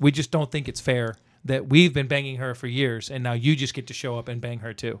we just don't think it's fair that we've been banging her for years, and now you just get to show up and bang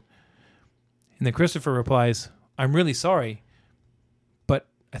her too. And then Christopher replies, "I'm really sorry, but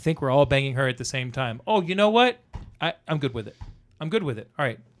I think we're all banging her at the same time." Oh, you know what? I'm good with it. I'm good with it. All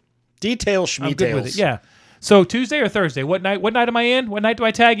right. Details, I'm good with it. Yeah. So Tuesday or Thursday? What night am I in? What night do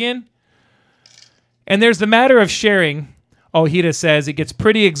I tag in? And there's the matter of sharing. Ojeda says it gets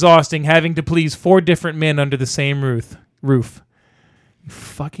pretty exhausting having to please 4 different men under the same roof. You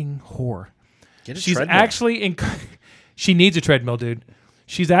fucking whore. Get a She's treadmill. actually she needs a treadmill, dude.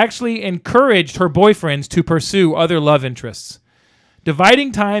 She's actually encouraged her boyfriends to pursue other love interests.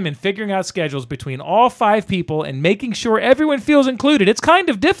 Dividing time and figuring out schedules between all 5 people and making sure everyone feels included. It's kind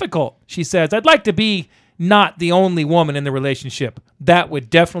of difficult, she says. I'd like to be not the only woman in the relationship. That would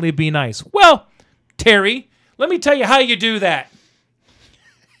definitely be nice. Well, Terry, let me tell you how you do that.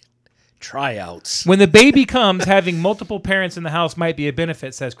 Tryouts. When the baby comes, having multiple parents in the house might be a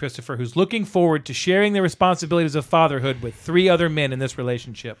benefit, says Christopher, who's looking forward to sharing the responsibilities of fatherhood with 3 other men in this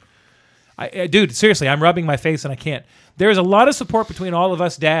relationship. Dude, seriously, I'm rubbing my face and I can't. There's a lot of support between all of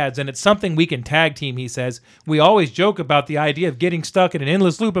us dads, and it's something we can tag team, he says. We always joke about the idea of getting stuck in an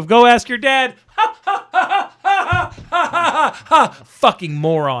endless loop of go ask your dad. Ha, ha, ha, ha, ha, ha, ha, ha. Fucking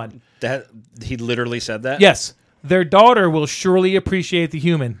moron. That he literally said that? Yes. Their daughter will surely appreciate the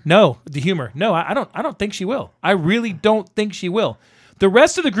humor. No, I don't think she will. I really don't think she will. The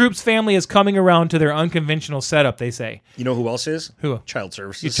rest of the group's family is coming around to their unconventional setup, they say. You know who else is? Who? Child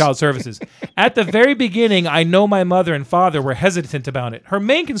Services. Child Services. At the very beginning, I know my mother and father were hesitant about it. Her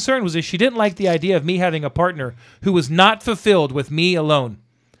main concern was that she didn't like the idea of me having a partner who was not fulfilled with me alone.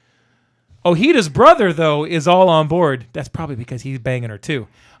 Ojeda's brother, though, is all on board. That's probably because he's banging her, too.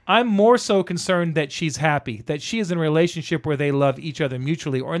 I'm more so concerned that she's happy, that she is in a relationship where they love each other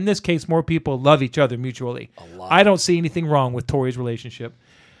mutually, or in this case, more people love each other mutually. A lot. I don't see anything wrong with Tori's relationship.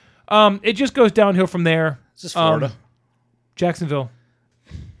 It just goes downhill from there. Is this Florida? Jacksonville.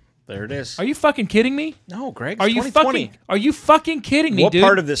 There it is. Are you fucking kidding me? No, Greg. Are you fucking kidding me, what dude?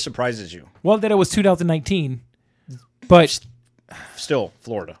 part of this surprises you? Well, that it was 2019, but Still,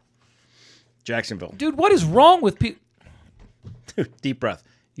 Florida. Jacksonville. dude, what is wrong with people? Deep breath.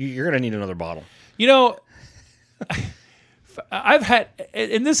 You're going to need another bottle. You know, I've had,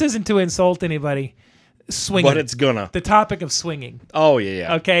 and this isn't to insult anybody, swinging. But it's gonna. The topic of swinging. Oh,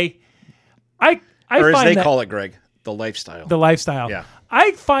 yeah. Okay. I Or as find they that, call it, Greg, the lifestyle. the lifestyle. Yeah.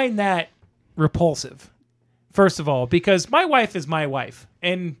 I find that repulsive, first of all, because my wife is my wife,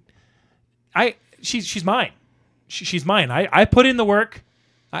 and she's mine. She's mine. I put in the work.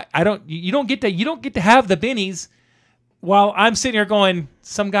 You don't get to have the bennies while I'm sitting here going,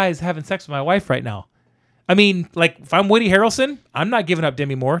 some guy's having sex with my wife right now. I mean, like, if I'm Woody Harrelson, I'm not giving up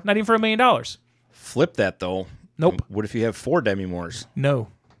Demi Moore, not even for $1 million. Flip that, though. Nope. What if you have 4 Demi Moores? No.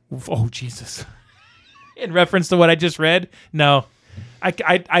 Oh, Jesus. In reference to what I just read, no. I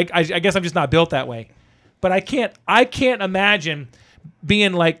guess I'm just not built that way. But I can't imagine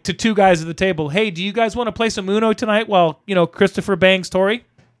being like to 2 guys at the table, hey, do you guys want to play some Uno tonight while, Christopher bangs Tori?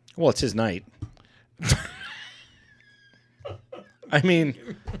 Well, it's his night. I mean,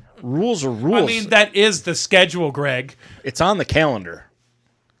 rules are rules. I mean, that is the schedule, Greg. It's on the calendar.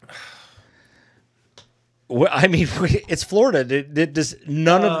 I mean, it's Florida. Does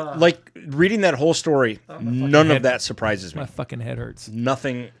none of, like, reading that whole story, none of that surprises me. My fucking head hurts.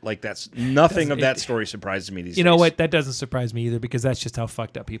 Nothing like that. Nothing of that story surprises me these days. You know what? That doesn't surprise me either, because that's just how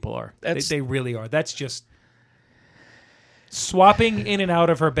fucked up people are. They really are. That's just swapping in and out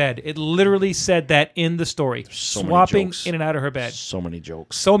of her bed. It literally said that in the story. So swapping in and out of her bed. So many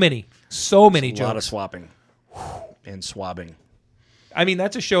jokes. So many jokes. A lot of swapping and swabbing. I mean,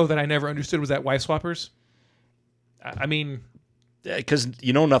 that's a show that I never understood, was that Wife Swappers. I mean, because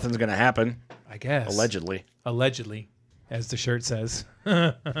nothing's going to happen. I guess. Allegedly, as the shirt says.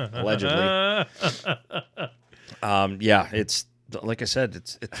 Allegedly. Yeah, it's like I said.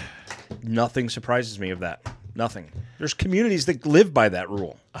 It's nothing surprises me of that. Nothing. There's communities that live by that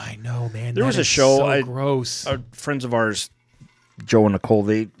rule. I know, man. There was a show. So gross. Friends of ours, Joe and Nicole,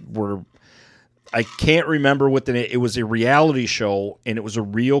 they were. I can't remember what it was. A reality show, and it was a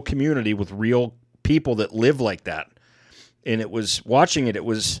real community with real people that live like that. And it was watching it. It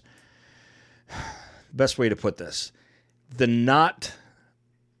was best way to put this, not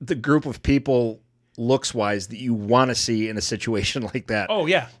the group of people looks-wise that you want to see in a situation like that. Oh,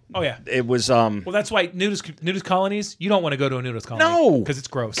 yeah. It was... Well, that's why nudist colonies, you don't want to go to a nudist colony. No. Because it's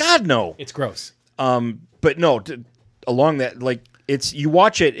gross. God, no. It's gross. But no, along that, like, you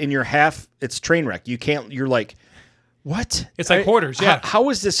watch it and it's train wreck. You're like, what? It's like hoarders, yeah. How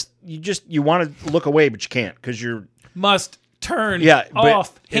is this? You want to look away, but you can't because you're... Must turn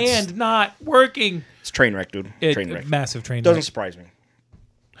off, hand not working. It's train wreck, dude. Train wreck. Massive train wreck. Doesn't surprise me.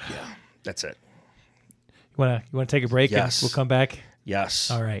 Yeah, that's it. You want to take a break? Yes. And we'll come back? Yes.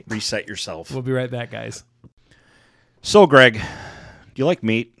 All right. Reset yourself. We'll be right back, guys. So, Greg, do you like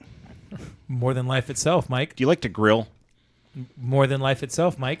meat? More than life itself, Mike. Do you like to grill? More than life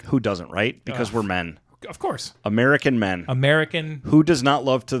itself, Mike. Who doesn't, right? Because we're men. Of course. American men. Who does not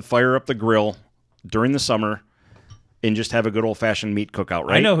love to fire up the grill during the summer and just have a good old-fashioned meat cookout,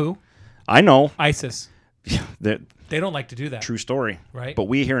 right? I know who. I know. ISIS. They don't like to do that. True story. Right. But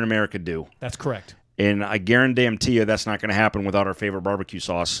we here in America do. That's correct. And I guarantee you that's not going to happen without our favorite barbecue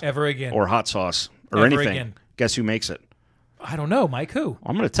sauce. Ever again. Or hot sauce. Or Ever anything. Again. Guess who makes it? I don't know, Mike. Who?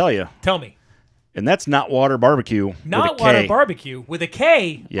 I'm going to tell you. Tell me. And that's Not Water Barbecue. Not Water Barbecue with a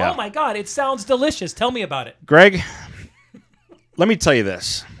K. Yeah. Oh, my God. It sounds delicious. Tell me about it. Greg, let me tell you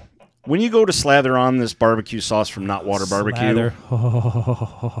this. When you go to slather on this barbecue sauce from Not Water Barbecue,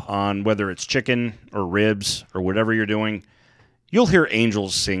 on whether it's chicken or ribs or whatever you're doing, you'll hear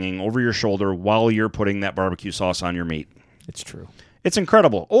angels singing over your shoulder while you're putting that barbecue sauce on your meat. It's true. It's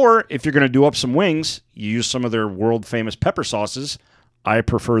incredible. Or if you're going to do up some wings, you use some of their world-famous pepper sauces. I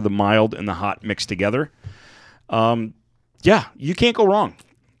prefer the mild and the hot mixed together. Yeah, you can't go wrong.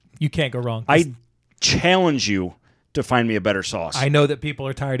 You can't go wrong. I challenge you to find me a better sauce. I know that people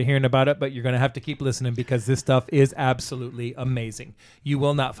are tired of hearing about it, but you're going to have to keep listening because this stuff is absolutely amazing. You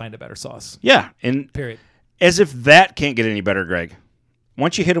will not find a better sauce. Yeah, and period. As if that can't get any better, Greg. Why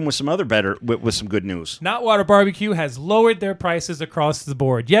don't you hit them with some other with some good news? Not Water Barbecue has lowered their prices across the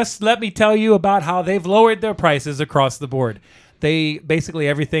board. Yes, let me tell you about how they've lowered their prices across the board. They basically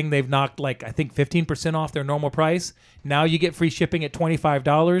everything they've knocked like I think 15% off their normal price. Now you get free shipping at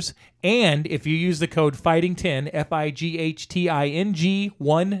 $25, and if you use the code FIGHTING10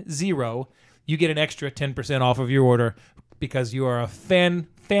 FIGHTING10, you get an extra 10% off of your order because you are a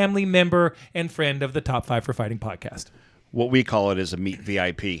family member and friend of the Top 5 for Fighting podcast. What we call it is a meat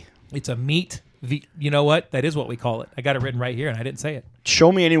VIP. It's a meat. You know what? That is what we call it. I got it written right here, and I didn't say it.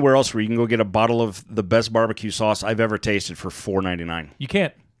 Show me anywhere else where you can go get a bottle of the best barbecue sauce I've ever tasted for $4.99. You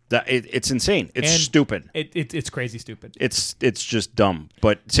can't. It's insane. It's and stupid. It's crazy stupid. It's just dumb.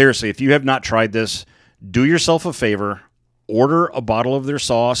 But seriously, if you have not tried this, do yourself a favor. Order a bottle of their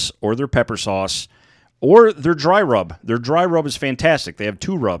sauce or their pepper sauce or their dry rub. Their dry rub is fantastic. They have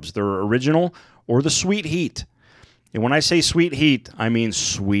two rubs. Their original or the sweet heat. And when I say sweet heat, I mean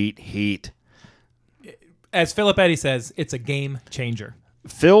sweet heat. As Philip Eddy says, it's a game changer.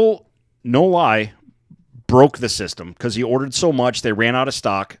 Phil, no lie, broke the system because he ordered so much they ran out of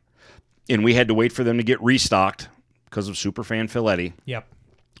stock, and we had to wait for them to get restocked because of superfan Phil Eddy. Yep.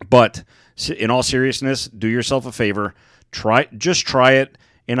 But in all seriousness, do yourself a favor. Just try it,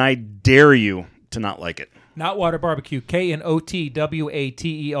 and I dare you to not like it. Not Water Barbecue,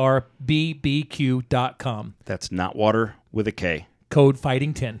 KNOTWATERBBQ.com. That's Not Water with a K. Code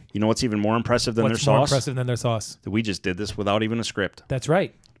FIGHTING10. You know what's even more impressive than their sauce? What's more impressive than their sauce? That we just did this without even a script. That's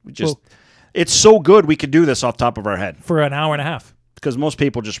right. It's so good we could do this off the top of our head. For an hour and a half. Because most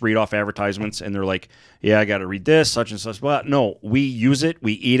people just read off advertisements and they're like, yeah, I got to read this, such and such. But no, we use it,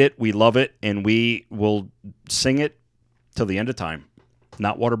 we eat it, we love it, and we will sing it till the end of time.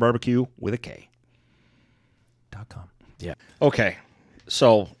 Not Water Barbecue with a K. .com. Yeah. Okay.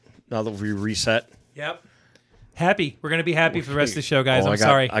 So now that we reset. Yep. Happy. We're going to be happy for the rest of the show, guys. I'm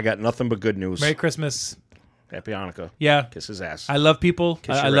sorry. sorry. I got nothing but good news. Merry Christmas. Happy Hanukkah. Yeah. Kiss his ass. I love people.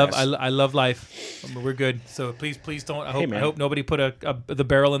 I ass. love life. We're good. So please don't. I hope nobody put the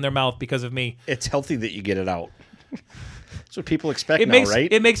barrel in their mouth because of me. It's healthy that you get it out. That's what people expect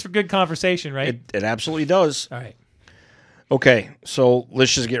right? It makes for good conversation, right? It absolutely does. All right. Okay, so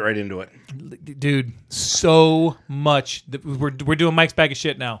let's just get right into it. Dude, so much. We're doing Mike's bag of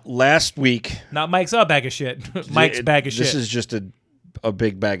shit now. Last week. Not Mike's bag of shit. Mike's bag of shit. This is just a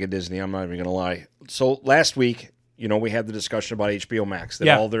big bag of Disney. I'm not even going to lie. So last week, we had the discussion about HBO Max.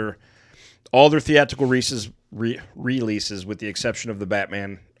 That all their theatrical releases, with the exception of the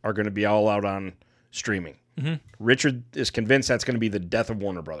Batman, are going to be all out on streaming. Mm-hmm. Richard is convinced that's going to be the death of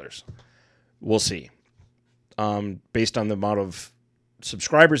Warner Brothers. We'll see. Based on the amount of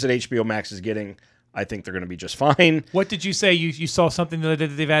subscribers that HBO Max is getting, I think they're going to be just fine. What did you say? You saw something that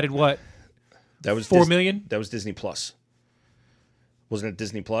they've added what? That was 4 million? That was Disney Plus. Wasn't it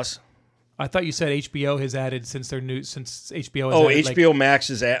Disney Plus? I thought you said HBO has added since HBO has added, HBO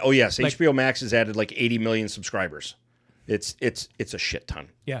Max is at. Oh yes, HBO Max has added like 80 million subscribers. It's a shit ton.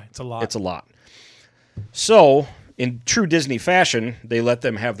 Yeah, it's a lot. It's a lot. So, in true Disney fashion, they let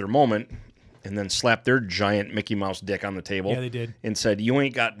them have their moment and then slapped their giant Mickey Mouse dick on the table. Yeah, they did. And said, "You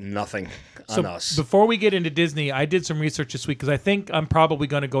ain't got nothing on us." Before we get into Disney, I did some research this week because I think I'm probably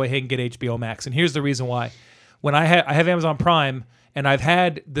going to go ahead and get HBO Max. And here's the reason why. When I have Amazon Prime, and I've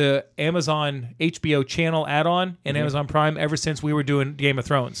had the Amazon HBO channel add-on and Amazon Prime ever since we were doing Game of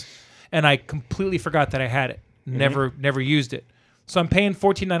Thrones. And I completely forgot that I had it. Never used it. So I'm paying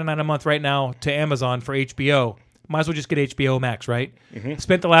 $14.99 a month right now to Amazon for HBO. Might as well just get HBO Max, right?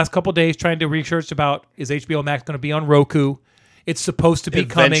 Spent the last couple days trying to research about, is HBO Max going to be on Roku? It's supposed to be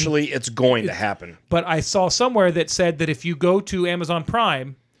coming. Eventually, it's going to happen. But I saw somewhere that said that if you go to Amazon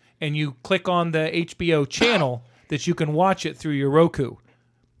Prime and you click on the HBO channel, that you can watch it through your Roku.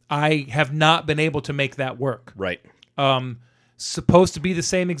 I have not been able to make that work. Right. Supposed to be the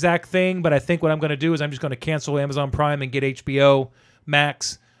same exact thing, but I think what I'm going to do is I'm just going to cancel Amazon Prime and get HBO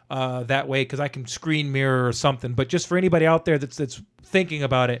Max that way, because I can screen mirror or something. But just for anybody out there that's thinking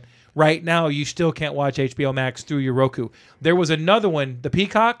about it, right now you still can't watch HBO Max through your Roku. There was another one, the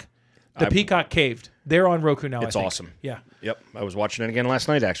Peacock. Peacock caved. They're on Roku now. It's awesome. Yeah. Yep. I was watching it again last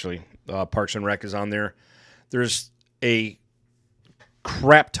night, actually. Parks and Rec is on there. There's a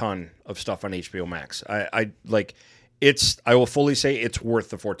crap ton of stuff on HBO Max. I will fully say it's worth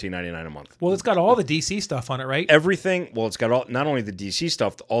the $14.99 a month. Well, it's got all the DC stuff on it, right? Everything. Well, it's got not only the DC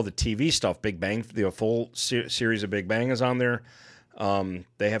stuff, all the TV stuff. Big Bang, the full series of Big Bang is on there.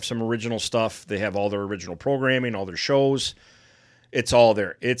 They have some original stuff. They have all their original programming, all their shows. It's all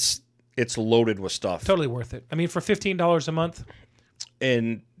there. It's loaded with stuff. Totally worth it. I mean, for $15 a month.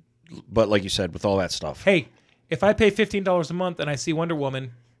 But like you said, with all that stuff. Hey, if I pay $15 a month and I see Wonder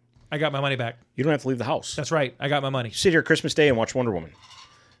Woman, I got my money back. You don't have to leave the house. That's right. I got my money. Sit here Christmas Day and watch Wonder Woman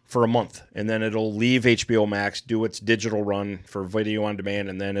for a month, and then it'll leave HBO Max, do its digital run for video on demand,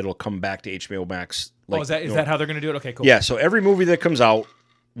 and then it'll come back to HBO Max. Is that how they're going to do it? Okay, cool. Yeah, so every movie that comes out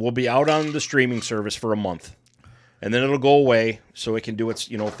will be out on the streaming service for a month, and then it'll go away so it can do its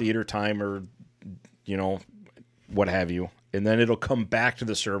theater time or what have you. And then it'll come back to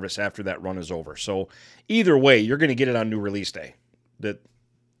the service after that run is over. So either way, you're going to get it on new release day.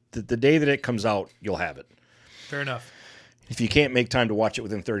 The day that it comes out, you'll have it. Fair enough. If you can't make time to watch it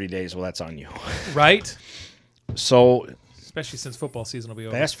within 30 days, well, that's on you. Right? So, especially since football season will be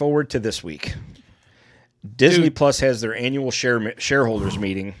over. Fast forward to this week. Disney Plus has their annual shareholders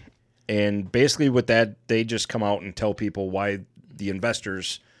meeting. And basically with that, they just come out and tell people why the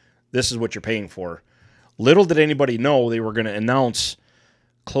investors, this is what you're paying for. Little did anybody know they were going to announce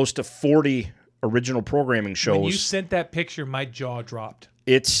close to 40 original programming shows. When you sent that picture, my jaw dropped.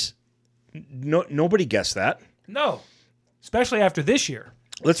 Nobody guessed that. No, especially after this year.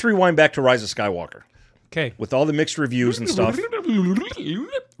 Let's rewind back to Rise of Skywalker. Okay. With all the mixed reviews and stuff,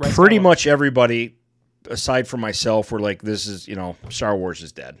 pretty much everybody, aside from myself, were like, "This is Star Wars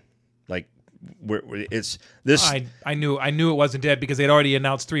is dead." Like, it's this. I knew it wasn't dead because they'd already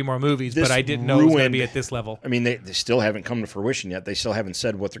announced 3 more movies, but I didn't know it was going to be at this level. I mean, they still haven't come to fruition yet. They still haven't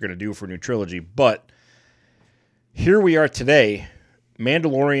said what they're going to do for a new trilogy. But here we are today.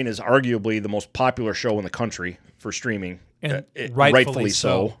 Mandalorian is arguably the most popular show in the country for streaming, and rightfully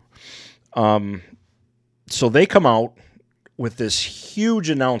so. So they come out with this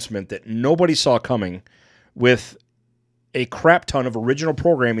huge announcement that nobody saw coming, with a crap ton of original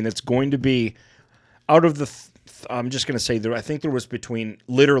programming that's going to be out of the. I'm just going to say I think there was between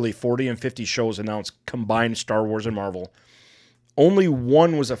literally 40 and 50 shows announced combined, Star Wars and Marvel. Only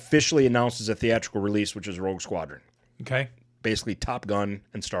one was officially announced as a theatrical release, which is Rogue Squadron. Okay. Basically, Top Gun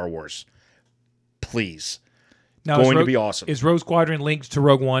and Star Wars. Please. Now, going to be awesome. Is Rogue Squadron linked to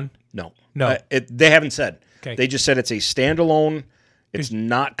Rogue One? No. No. They haven't said. Okay. They just said it's a standalone. It's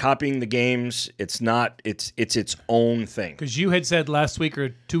not copying the games. It's not. It's its own thing. Because you had said last week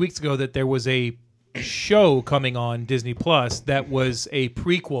or 2 weeks ago that there was a show coming on Disney Plus that was a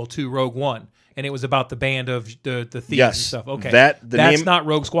prequel to Rogue One, and it was about the band of the thieves and stuff. Okay. That's not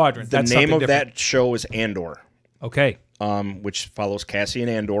Rogue Squadron. The name of that show is Andor. Okay. Which follows Cassian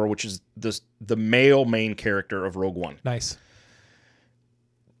Andor, which is the male main character of Rogue One. Nice.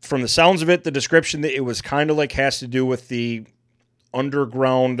 From the sounds of it, the description, that it was kind of like has to do with the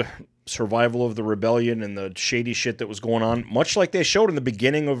underground survival of the rebellion and the shady shit that was going on, much like they showed in the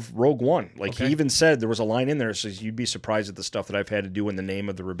beginning of Rogue One. Like he even said, there was a line in there that says, "You'd be surprised at the stuff that I've had to do in the name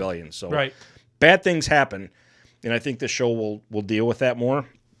of the rebellion." So bad things happen, and I think the show will deal with that more.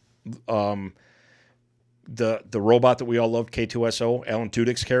 the robot that we all loved, K2SO, Alan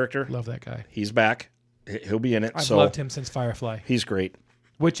Tudyk's character. Love that guy. He's back. He'll be in it. I've loved him since Firefly. He's great.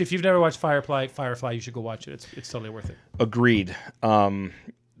 Which, if you've never watched Firefly, you should go watch it. It's totally worth it. Agreed. On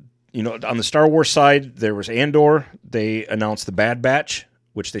the Star Wars side, there was Andor. They announced the Bad Batch,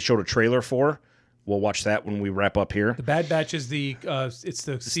 which they showed a trailer for. We'll watch that when we wrap up here. The Bad Batch is the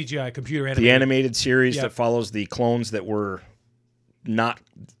CGI computer animated. The animated series that follows the clones that were not.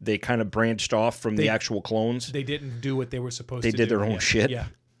 They kind of branched off from the actual clones. They didn't do what they were supposed to do. They did their own shit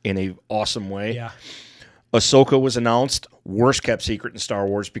in an awesome way. Yeah. Ahsoka was announced, worst kept secret in Star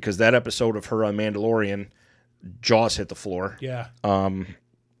Wars, because that episode of her on Mandalorian, jaws hit the floor. Yeah.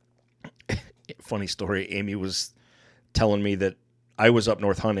 Funny story, Amy was telling me that I was up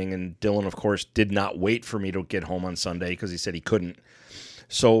north hunting, and Dylan, of course, did not wait for me to get home on Sunday because he said he couldn't.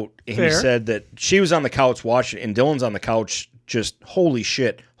 So Amy said that she was on the couch watching, and Dylan's on the couch just, holy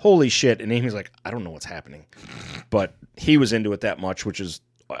shit. And Amy's like, I don't know what's happening. But he was into it that much, which is,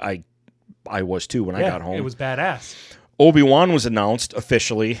 I was too when I got home. It was badass. Obi-Wan was announced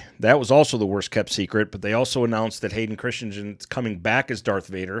officially. That was also the worst kept secret, but they also announced that Hayden Christensen's coming back as Darth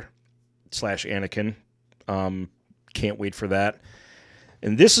Vader / Anakin. Can't wait for that.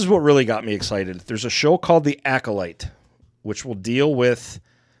 And this is what really got me excited. There's a show called The Acolyte, which will deal with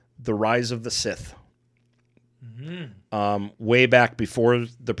the rise of the Sith. Way back before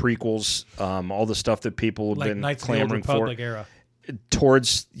the prequels, all the stuff that people have been Knights clamoring of the Old Republic era.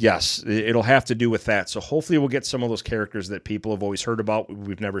 Yes, it'll have to do with that. So hopefully we'll get some of those characters that people have always heard about,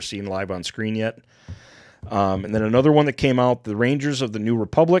 we've never seen live on screen yet. And then another one that came out, The Rangers of the New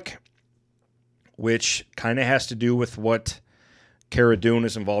Republic, which kind of has to do with what Cara Dune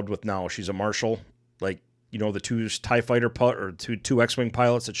is involved with now. She's a marshal, the two TIE fighter or two X-Wing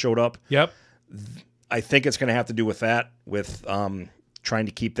pilots that showed up. Yep. I think it's going to have to do with that, with trying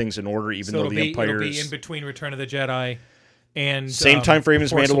to keep things in order, even though the Empire it'll be in between Return of the Jedi and same time frame as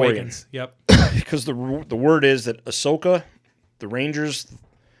Force Mandalorian. Awakens. Yep. Because the word is that Ahsoka, the Rangers,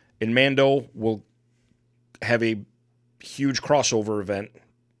 and Mando will have a huge crossover event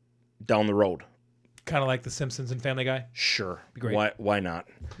down the road. Kind of like The Simpsons and Family Guy. Sure. Be great. Why not?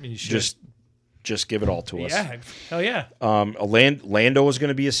 I mean, you should. Just give it all to us. Yeah. Hell yeah. Lando is going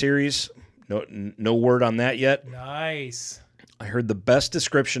to be a series. No word on that yet. Nice. I heard the best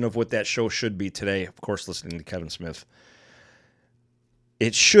description of what that show should be today. Of course, listening to Kevin Smith.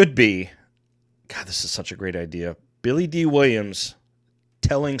 It should be, God, this is such a great idea. Billy D. Williams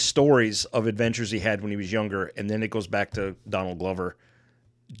telling stories of adventures he had when he was younger, and then it goes back to Donald Glover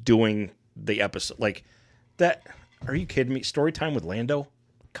doing the episode. Like that, are you kidding me? Story time with Lando?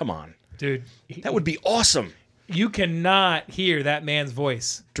 Come on. Dude. That would be awesome. You cannot hear that man's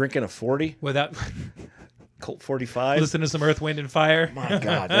voice. Drinking a 40? Without... Colt 45? Listen to some Earth, Wind, and Fire. My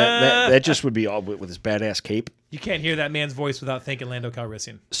God, that just would be all with his badass cape. You can't hear that man's voice without thinking Lando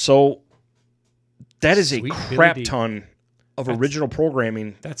Calrissian. So that is Sweet a crap Billy D. ton of original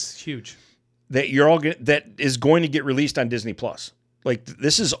programming That's huge. that that is going to get released on Disney Plus. Like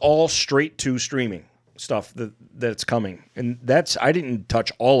this is all straight to streaming stuff that's coming, and I didn't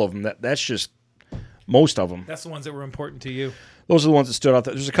touch all of them. That's just most of them. That's the ones that were important to you. Those are the ones that stood out.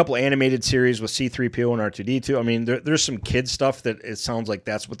 There's a couple animated series with C-3PO and R2-D2. I mean, there's some kid stuff that it sounds like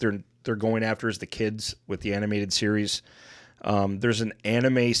that's what they're going after is the kids with the animated series. There's an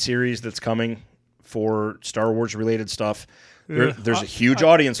anime series that's coming for Star Wars related stuff. There's a huge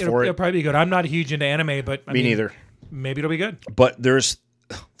audience for it. It'll probably be good. I'm not huge into anime, but Me neither. Maybe it'll be good. But there's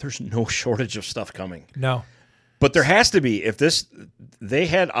no shortage of stuff coming. No. But there has to be. If they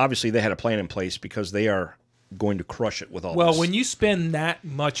had a plan in place because they are going to crush it with all this. Well, when you spend that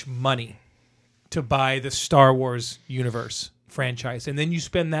much money to buy the Star Wars universe franchise, and then you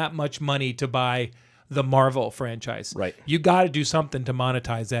spend that much money to buy the Marvel franchise, right? You got to do something to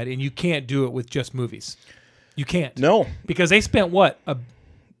monetize that, and you can't do it with just movies. You can't. No. Because they spent what?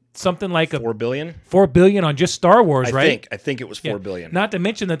 Something like $4 billion? $4 billion on just Star Wars, right? I think it was $4 billion. Not to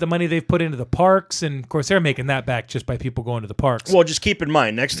mention that the money they've put into the parks, and of course they're making that back just by people going to the parks. Well, just keep in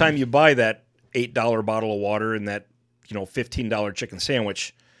mind, next time you buy that $8 bottle of water and that $15 chicken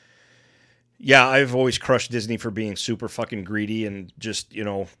sandwich, yeah, I've always crushed Disney for being super fucking greedy and just,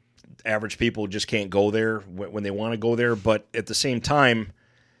 average people just can't go there when they want to go there. But at the same time,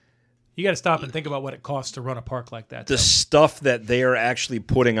 you got to stop and think about what it costs to run a park like that. The stuff that they are actually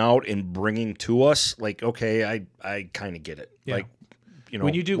putting out and bringing to us, like, okay, I kind of get it. Yeah. Like,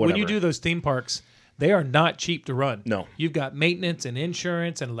 when you do those theme parks, they are not cheap to run. No, you've got maintenance and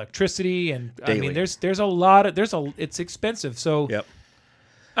insurance and electricity, and daily. I mean, there's a lot of it's expensive. So, yep.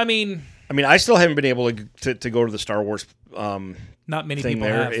 I mean, I mean, I still haven't been able to go to the Star Wars Not many thing people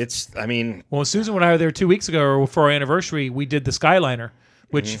there. have. Well, Susan and I were there 2 weeks ago, or for our anniversary. We did the Skyliner,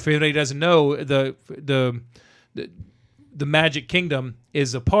 which, if anybody doesn't know, the Magic Kingdom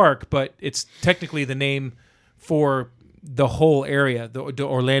is a park, but it's technically the name for the whole area, the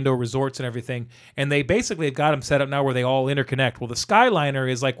Orlando resorts and everything. And they basically have got them set up now where they all interconnect. Well, the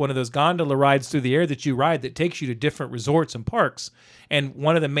Skyliner is like one of those gondola rides through the air that you ride that takes you to different resorts and parks. And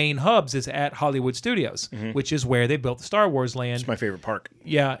one of the main hubs is at Hollywood Studios, which is where they built the Star Wars land. It's my favorite park.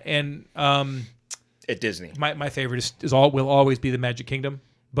 Yeah, and at Disney. My favorite will always be the Magic Kingdom,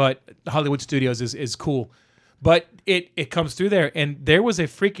 but Hollywood Studios is cool. But it comes through there, and there was a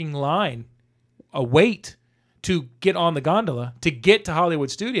freaking line, a wait to get on the gondola to get to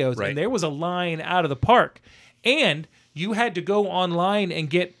Hollywood Studios, right. And there was a line out of the park, and you had to go online and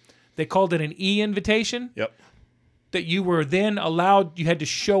get, they called it an e-invitation. Yep. That you were then allowed, you had to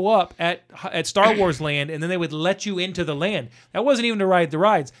show up at Star Wars Land, and then they would let you into the land. That wasn't even to ride the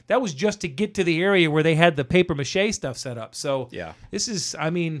rides. That was just to get to the area where they had the paper mache stuff set up. So yeah. This is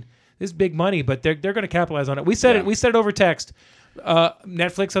big money, but they're going to capitalize on it. We said it over text.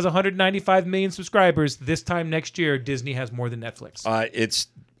 Netflix has 195 million subscribers. This time next year, Disney has more than Netflix.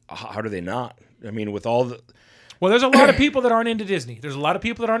 How do they not? I mean, with all the... Well, there's a lot of people that aren't into Disney. There's a lot of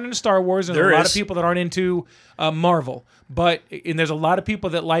people that aren't into Star Wars, and there's a lot of people that aren't into Marvel. And there's a lot of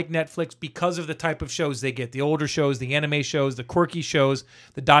people that like Netflix because of the type of shows they get, the older shows, the anime shows, the quirky shows,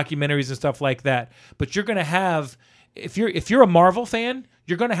 the documentaries and stuff like that. But you're going to have, if you're a Marvel fan,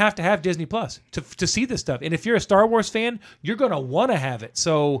 you're going to have Disney Plus to see this stuff. And if you're a Star Wars fan, you're going to want to have it.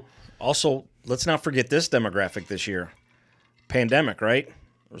 So, also, let's not forget this demographic this year. Pandemic, right?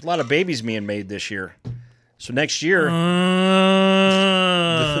 There's a lot of babies being made this year. So next year,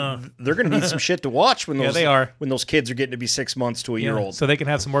 they're going to need some shit to watch when those kids are getting to be 6 months to a year old. So they can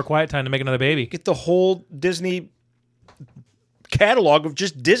have some more quiet time to make another baby. Get the whole Disney catalog of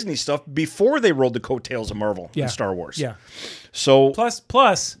just Disney stuff before they rolled the coattails of Marvel and Star Wars. Yeah. So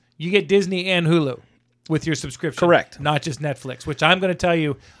plus you get Disney and Hulu with your subscription. Correct. Not just Netflix, which I'm going to tell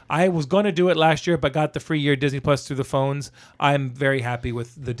you, I was going to do it last year, but got the free year Disney Plus through the phones. I'm very happy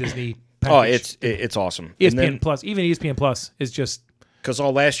with the Disney package. Oh, it's awesome. ESPN Plus, even ESPN Plus is just... Because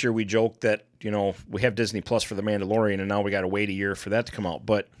all last year we joked that, we have Disney Plus for The Mandalorian, and now we got to wait a year for that to come out.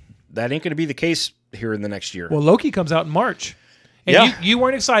 But that ain't going to be the case here in the next year. Well, Loki comes out in March. And you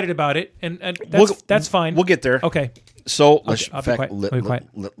weren't excited about it, and that's fine. We'll get there. Okay. So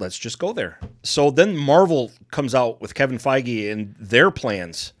let's just go there. So then Marvel comes out with Kevin Feige and their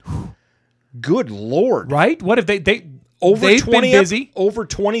plans. Good Lord. Right? What if they've been busy. Over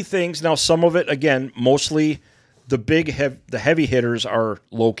 20 things. Now, some of it, again, mostly the heavy hitters are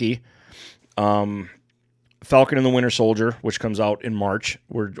Loki, Falcon and the Winter Soldier, which comes out in March.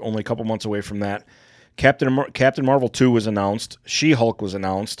 We're only a couple months away from that. Captain Marvel 2 was announced. She-Hulk was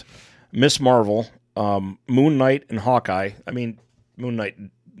announced. Miss Marvel, Moon Knight, and Hawkeye. I mean, Moon Knight,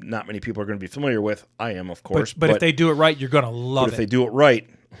 not many people are going to be familiar with. I am, of course. But if they do it right, you're going to love it. But if they do it right,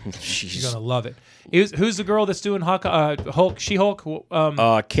 you're going to love it. Who's the girl that's doing Hulk? She-Hulk?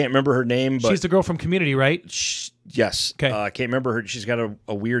 Can't remember her name. But she's the girl from Community, right? Yes. Okay. Can't remember her. She's got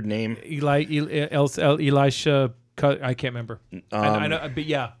a weird name. Elisha. I can't remember. I know, but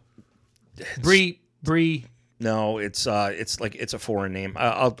yeah. Brie. No, it's a foreign name.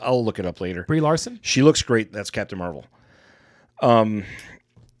 I'll look it up later. Brie Larson. She looks great. That's Captain Marvel. Then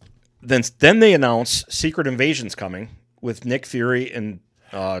they announce Secret Invasion's coming with Nick Fury and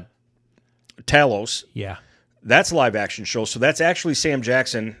Talos. Yeah, that's a live action show. So that's actually Sam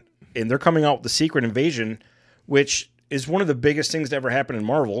Jackson, and they're coming out with the Secret Invasion, which is one of the biggest things to ever happen in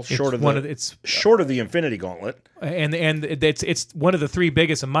Marvel, short of the Infinity Gauntlet. And it's one of the three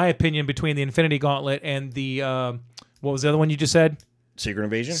biggest, in my opinion, between the Infinity Gauntlet and the what was the other one you just said? Secret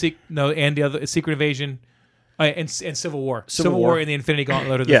Invasion. And the other Secret Invasion, and Civil War. Civil War and the Infinity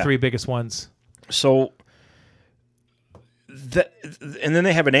Gauntlet are the three biggest ones. So, and then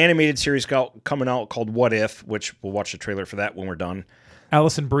they have an animated series coming out called What If, which we'll watch the trailer for that when we're done.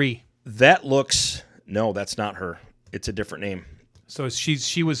 Allison Brie. That looks that's not her. It's a different name. So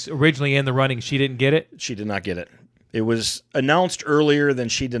she was originally in the running. She didn't get it? She did not get it. It was announced earlier than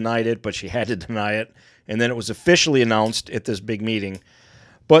she denied it, but she had to deny it. And then it was officially announced at this big meeting.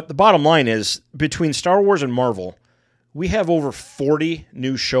 But the bottom line is, between Star Wars and Marvel, we have over 40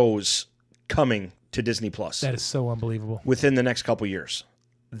 new shows coming to Disney Plus. That is so unbelievable. Within the next couple years.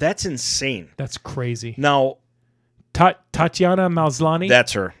 That's insane. That's crazy. Now, Tatiana Maslany?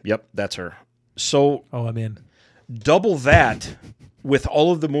 That's her. Yep, that's her. So, I'm in. Double that with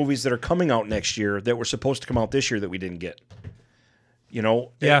all of the movies that are coming out next year that were supposed to come out this year that we didn't get.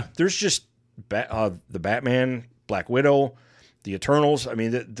 Yeah. There's just the Batman, Black Widow, the Eternals. I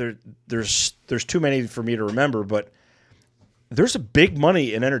mean, there's too many for me to remember, but there's a big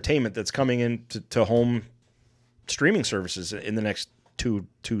money in entertainment that's coming into home streaming services in the next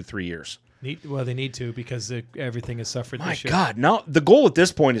 2-3 years. Well, they need to because everything has suffered My this year. God. Now, the goal at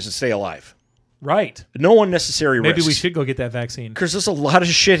this point is to stay alive. Right. No unnecessary risks. Maybe we should go get that vaccine. Because there's a lot of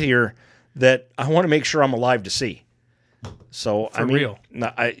shit here that I want to make sure I'm alive to see. So, For real.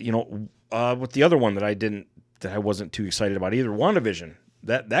 With the other one that I wasn't too excited about either, WandaVision,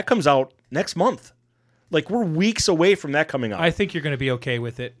 that comes out next month. Like, we're weeks away from that coming out. I think you're going to be okay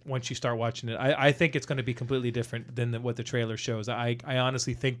with it once you start watching it. I think it's going to be completely different than what the trailer shows. I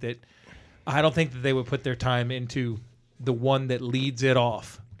honestly think that I don't think that they would put their time into the one that leads it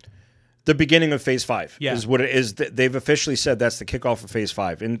off. The beginning of Phase 5 Yeah. is what it is. They've officially said that's the kickoff of Phase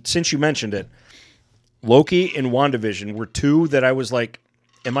 5. And since you mentioned it, Loki and WandaVision were two that I was like,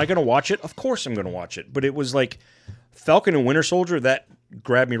 am I going to watch it? Of course I'm going to watch it. But it was like Falcon and Winter Soldier, that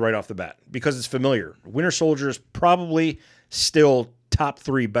grabbed me right off the bat because it's familiar. Winter Soldier is probably still top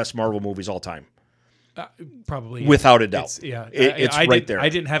 3 best Marvel movies all time. Probably. Without a doubt. It's right there. I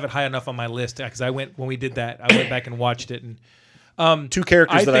didn't have it high enough on my list because when we did that, I went back and watched it. And two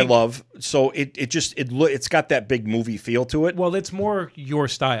characters I I love. So it's got that big movie feel to it. well, it's more your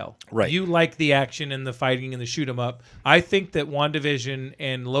style. Right. You like the action and the fighting and the shoot 'em up. I think that WandaVision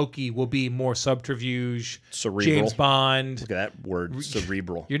and Loki will be more subterfuge, Cerebral. James Bond. Look at that word,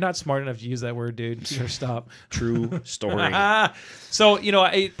 cerebral. You're not smart enough to use that word, dude. You better stop. True story. So,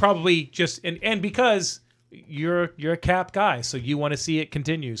 it probably just and because you're a Cap guy, so you want to see it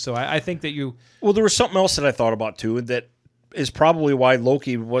continue. So I think that you Well, there was something else that I thought about too that is probably why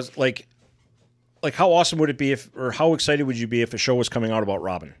Loki was like how awesome would it be or how excited would you be if a show was coming out about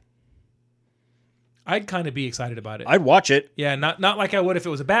Robin? I'd kind of be excited about it. I'd watch it. Yeah, not like I would if it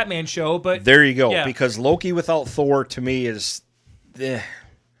was a Batman show, but There you go. Yeah. Because Loki without Thor to me is,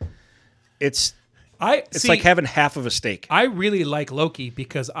 it's like having half of a steak. I really like Loki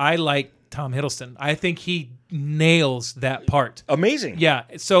because I like Tom Hiddleston. I think he nails that part. Amazing. Yeah,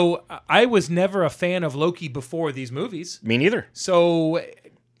 so I was never a fan of Loki before these movies. Me neither. So,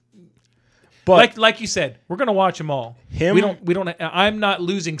 But like you said, we're gonna watch them all. Him- we don't. I'm not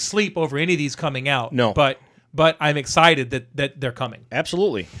losing sleep over any of these coming out. No. but I'm excited that they're coming.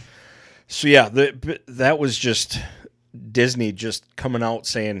 absolutely. So yeah, that was just Disney just coming out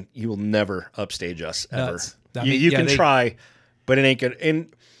saying you will never upstage us ever. Nuts. I You, mean, you yeah, can they- try, but it ain't good. And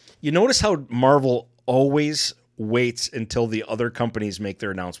you notice how Marvel always waits until the other companies make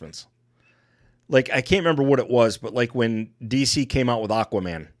their announcements. Like, I can't remember what it was, but like when DC came out with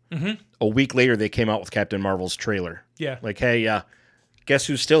Aquaman, a week later they came out with Captain Marvel's trailer. Yeah. Like, hey, guess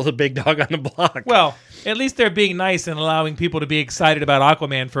who's still the big dog on the block? Well, at least they're being nice and allowing people to be excited about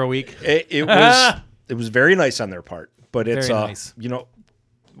Aquaman for a week. It was very nice on their part, but it's Very nice.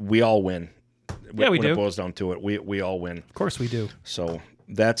 we all win. Yeah, we when do. it boils down to it, we all win. Of course we do. So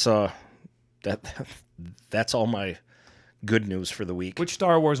that's that's all my good news for the week. Which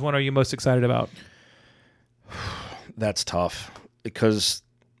Star Wars one are you most excited about? That's tough because,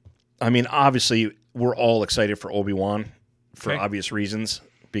 I mean, obviously we're all excited for Obi-Wan for Okay. obvious reasons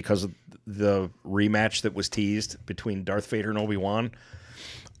because of the rematch that was teased between Darth Vader and Obi-Wan.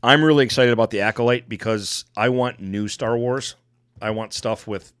 I'm really excited about the Acolyte because I want new Star Wars. I want stuff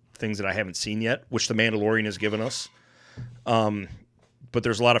with things that I haven't seen yet, which The Mandalorian has given us. But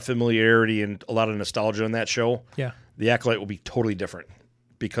there's a lot of familiarity and a lot of nostalgia in that show. Yeah. The Acolyte will be totally different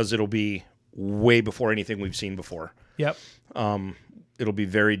because it'll be way before anything we've seen before. Yep. It'll be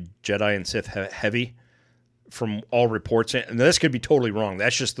very Jedi and Sith heavy from all reports. And this could be totally wrong.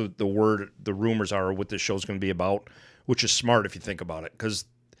 That's just the word, the rumors are what this show's going to be about, which is smart if you think about it. Because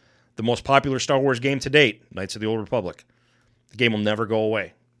the most popular Star Wars game to date, Knights of the Old Republic, the game will never go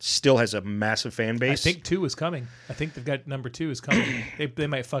away. Still has a massive fan base. I think 2 is coming. I think they've got number 2 is coming. they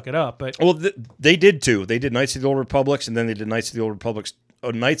might fuck it up, but Well, they did too. They did Knights of the Old Republics, and then they did Knights of the Old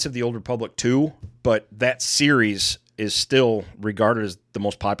Republic 2. But that series is still regarded as the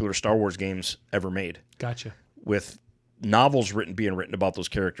most popular Star Wars games ever made, gotcha. with novels being written about those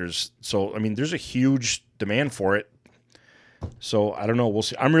characters. So, I mean, there's a huge demand for it. So, I don't know. We'll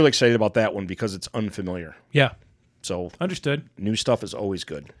see. I'm really excited about that one because it's unfamiliar. Yeah. So, Understood. new stuff is always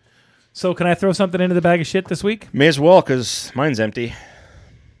good. So can I throw something into the bag of shit this week? May as well because mine's empty.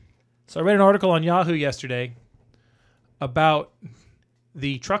 So I read an article on Yahoo yesterday about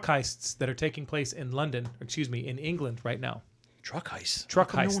the truck heists that are taking place in in England right now. Truck heist.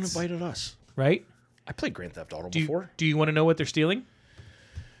 Truck How come no one heists. invited us? Right? I played Grand Theft Auto Do before. you want to know what they're stealing?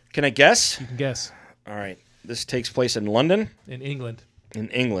 Can I guess? You can guess. All right. This takes place in London. In England. In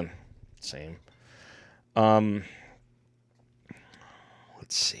England. Same. Let's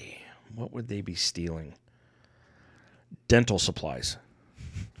see. What would they be stealing? Dental supplies.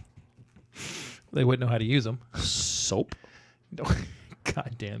 They wouldn't know how to use them. Soap. No.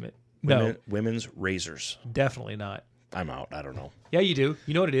 God damn it. No. Women's razors. Definitely not. I'm out. I don't know. Yeah, you do.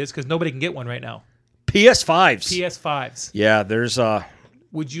 You know what it is because nobody can get one right now. PS5s. PS5s. Yeah, there's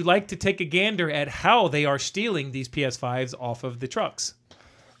Would you like to take a gander at how they are stealing these PS5s off of the trucks?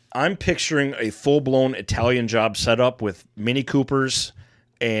 I'm picturing a full-blown Italian job setup with Mini Coopers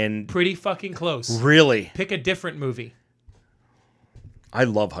and... Pretty fucking close. Really? Pick a different movie. I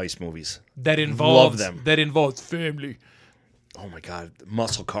love heist movies. That involves... Love them. That involves family. Oh, my God.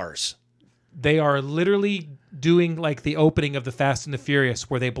 Muscle cars. They are literally doing like the opening of the Fast and the Furious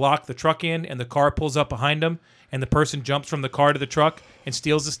where they block the truck in and the car pulls up behind them and the person jumps from the car to the truck and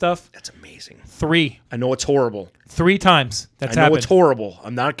steals the stuff. That's amazing. 3. I know it's horrible. 3 times that's happened. I know it's horrible.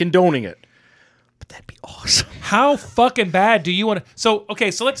 I'm not condoning it. But that'd be awesome. How fucking bad do you want to... So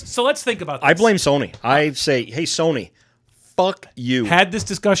let's think about this. I blame Sony. I say, hey, Sony, fuck you. Had this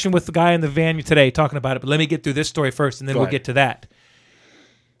discussion with the guy in the van today talking about it, but let me get through this story first and then we'll get to that.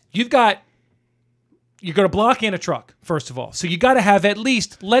 You're going to block in a truck, first of all. So you got to have at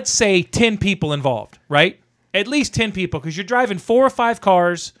least, let's say, 10 people involved, right? At least 10 people, because you're driving 4 or 5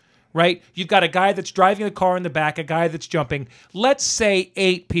 cars, right? You've got a guy that's driving the car in the back, a guy that's jumping. Let's say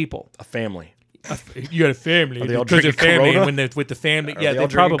 8 people. A family. You got a family. Are they all because drinking family, Corona? and with the family, Are yeah, they all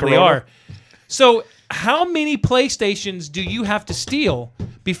they probably drinking Corona? are. So how many PlayStations do you have to steal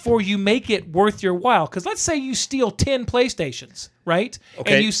before you make it worth your while? Because let's say you steal 10 PlayStations, right?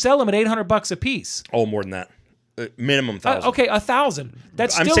 Okay. And you sell them at $800 a piece. Oh, more than that. Minimum 1,000. Okay, 1,000.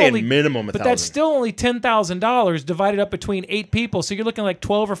 That's I'm still saying only, minimum but 1,000. that's still only $10,000 divided up between 8 people. So you're looking like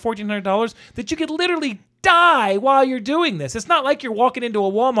 $1,200 or $1,400 that you could literally die while you're doing this. It's not like you're walking into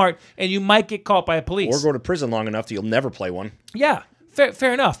a Walmart and you might get caught by a police. Or go to prison long enough that you'll never play one. Yeah,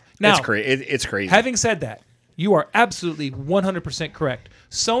 fair enough. Now, It's crazy. having said that, you are absolutely 100% correct.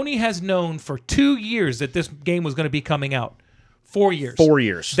 Sony has known for 2 years that this game was going to be coming out. 4 years. 4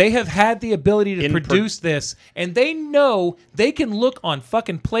 years. They have had the ability to produce this, and they know they can look on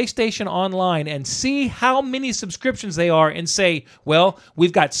fucking PlayStation Online and see how many subscriptions they are and say, well,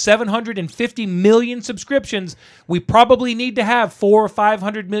 we've got 750 million subscriptions. We probably need to have 400 or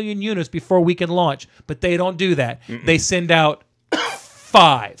 500 million units before we can launch. But they don't do that. They send out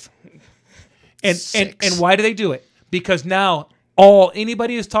 5. And why do they do it? Because now all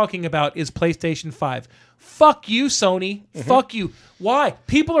anybody is talking about is PlayStation 5. Fuck you, Sony. Fuck you. Why?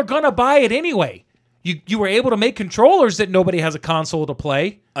 People are going to buy it anyway. You were able to make controllers that nobody has a console to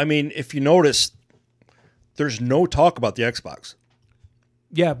play. I mean, if you notice, there's no talk about the Xbox.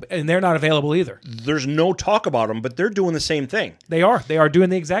 Yeah, and they're not available either. There's no talk about them, but they're doing the same thing. They are. They are doing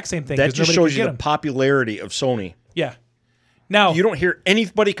the exact same thing. That just nobody shows can you get the them. popularity of Sony. Yeah. Now, You don't hear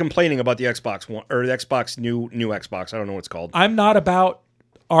anybody complaining about the Xbox One or the Xbox new Xbox. I don't know what it's called. I'm not about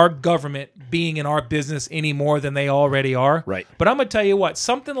our government being in our business any more than they already are. Right. But I'm going to tell you what,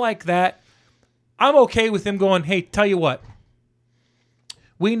 something like that, I'm okay with them going, hey, tell you what,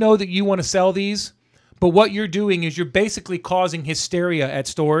 we know that you want to sell these, but what you're doing is you're basically causing hysteria at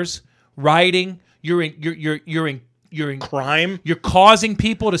stores, rioting, you're in Crime. you're causing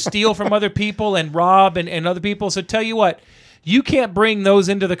people to steal from other people and rob and other people. So tell you what, you can't bring those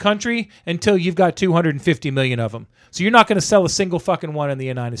into the country until you've got 250 million of them. So you're not going to sell a single fucking one in the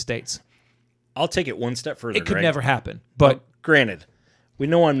United States. I'll take it one step further. It could Greg. never happen. But Granted, we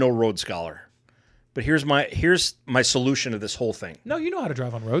know I'm no road scholar, but here's my solution to this whole thing. no, you know how to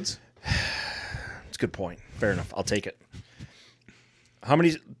drive on roads. It's a good point. Fair enough. I'll take it. How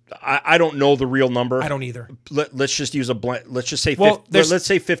many? I don't know the real number. I don't either. Let's just use a blank. Let's just say Well, let's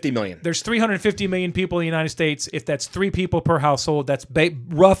say 50 million. There's 350 million people in the United States. If that's 3 people per household, that's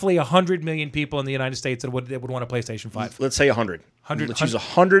roughly 100 million people in the United States that would want a PlayStation 5. Let's say 100. 100 Let's use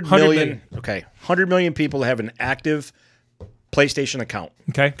 100 million. 100 million. Okay, 100 million people have an active PlayStation account.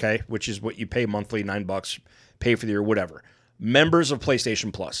 Okay. Okay, which is what you pay monthly, $9, pay for the year, whatever. Members of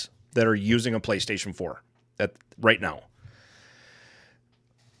PlayStation Plus that are using a PlayStation 4 right now.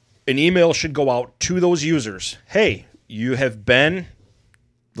 An email should go out to those users. Hey, you have been,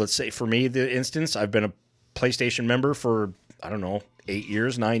 let's say for me, the instance, I've been a PlayStation member for, I don't know, 8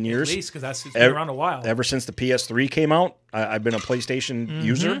 years, 9 years. At least, because it's been around a while. Ever since the PS3 came out, I've been a PlayStation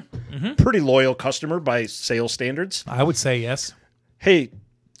user. Pretty loyal customer by sales standards. I would say yes. Hey,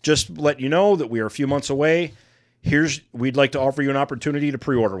 just let you know that we are a few months away. We'd like to offer you an opportunity to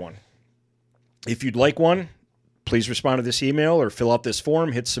pre-order one. If you'd like one, please respond to this email or fill out this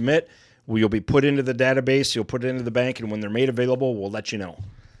form, hit submit. You'll be put into the database, you'll put it into the bank, and when they're made available, we'll let you know.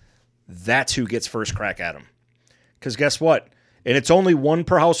 That's who gets first crack at them. Because guess what? And it's only one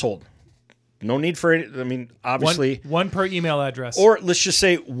per household. No need for any, I mean, obviously. One per email address. Or let's just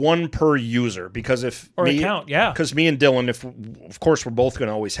say one per user. Because account, yeah. Because me and Dylan, of course, we're both going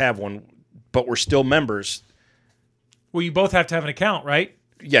to always have one, but we're still members. Well, you both have to have an account, right?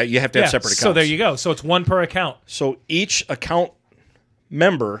 Yeah, you have to have separate accounts. So there you go. So it's one per account. So each account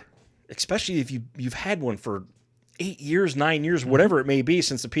member, especially if you've had one for 8 years, 9 years, whatever it may be,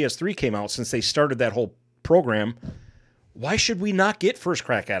 since the PS3 came out, since they started that whole program, why should we not get first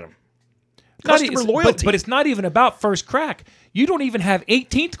crack at them? Customer loyalty. But it's not even about first crack. You don't even have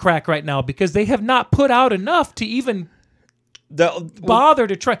 18th crack right now because they have not put out enough to even bother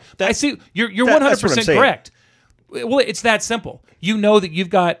to try. I see. You're 100% correct. Well, it's that simple. You know that you've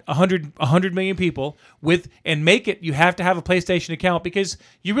got 100 million people you have to have a PlayStation account because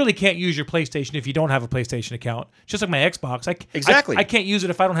you really can't use your PlayStation if you don't have a PlayStation account. Just like my Xbox. Exactly. I can't use it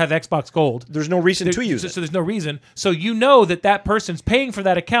if I don't have Xbox Gold. There's no reason to use it. So there's no reason. So you know that person's paying for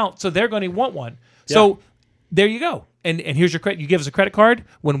that account, so they're going to want one. Yeah. So there you go. And here's your credit. You give us a credit card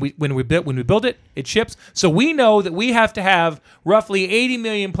when we build it, it ships. So we know that we have to have roughly 80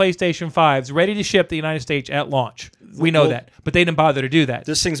 million PlayStation 5s ready to ship the United States at launch. We know that, but they didn't bother to do that.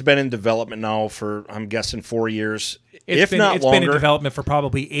 This thing's been in development now for, I'm guessing, 4 years, It's longer. Been in development for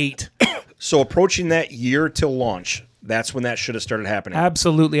probably 8. So approaching that year till launch, that's when that should have started happening.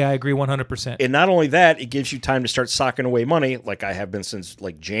 Absolutely, I agree 100%. And not only that, it gives you time to start socking away money, like I have been since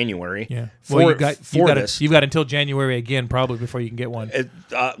like January. Yeah. You've got until January again, probably, before you can get one. It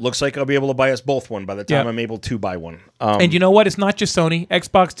looks like I'll be able to buy us both one by the time I'm able to buy one. And you know what? It's not just Sony.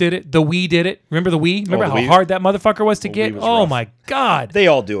 Xbox did it. The Wii did it. Remember the Wii? Remember how hard that motherfucker was to get? Oh my God! They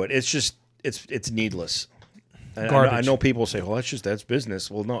all do it. It's just it's needless. Garbage. I know people say, "Well, that's business."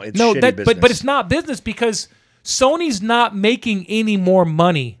 Well, no, it's shitty business. But it's not business because Sony's not making any more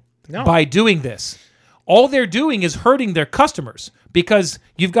money by doing this. All they're doing is hurting their customers because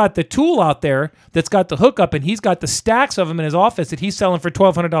you've got the tool out there that's got the hookup and he's got the stacks of them in his office that he's selling for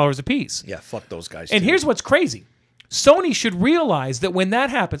 $1,200 a piece. Yeah, fuck those guys. And here's what's crazy: Sony should realize that when that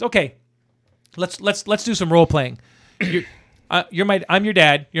happens, okay, let's do some role playing. I'm your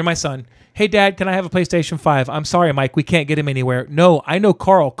dad. You're my son. Hey, Dad, can I have a PlayStation 5? I'm sorry, Mike, we can't get him anywhere. No, I know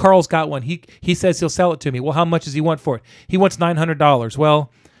Carl. Carl's got one. He says he'll sell it to me. Well, how much does he want for it? He wants $900. Well,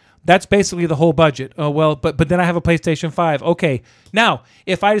 that's basically the whole budget. Oh, well, but then I have a PlayStation 5. Okay. Now,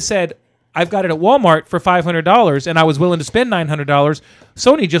 if I said I've got it at Walmart for $500 and I was willing to spend $900,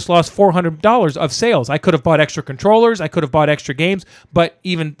 Sony just lost $400 of sales. I could have bought extra controllers. I could have bought extra games, but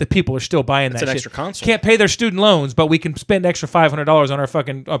even the people are still buying that shit. It's an extra console. Can't pay their student loans, but we can spend extra $500 on our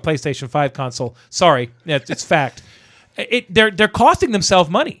fucking PlayStation 5 console. Sorry. It's fact. They're costing themselves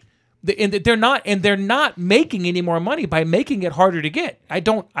money. They're not making any more money by making it harder to get.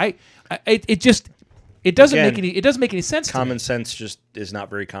 It doesn't make any sense. Common sense just is not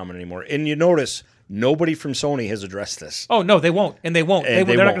very common anymore. And you notice nobody from Sony has addressed this. Oh no, they won't, and they won't. They're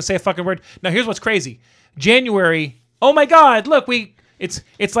not going to say a fucking word. Now here's what's crazy: January. Oh my God! Look,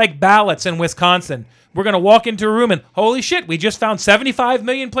 it's like ballots in Wisconsin. We're going to walk into a room and holy shit, we just found 75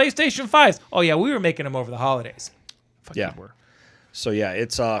 million PlayStation 5s. Oh yeah, we were making them over the holidays. Yeah. So yeah,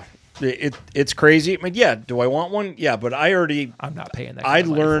 it's crazy. I mean, yeah, do I want one? Yeah, but I'm not paying that. I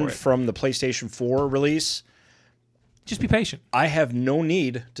learned from the PlayStation 4 release. Just be patient. I have no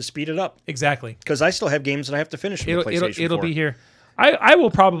need to speed it up. Exactly. Because I still have games that I have to finish with the PlayStation 4. It'll be here. I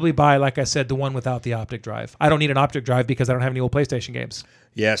will probably buy, like I said, the one without the optic drive. I don't need an optic drive because I don't have any old PlayStation games.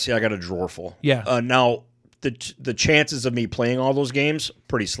 Yeah, see, I got a drawer full. Yeah. Now, the chances of me playing all those games,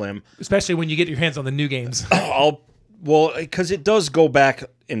 pretty slim. Especially when you get your hands on the new games. Well, because it does go back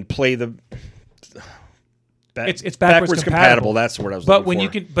and play the. It's backwards compatible. That's the word I was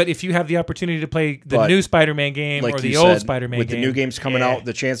looking for. But if you have the opportunity to play the new Spider-Man game or the old Spider-Man game, with the new games coming out,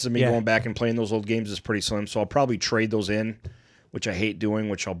 the chances of me going back and playing those old games is pretty slim. So I'll probably trade those in, which I hate doing,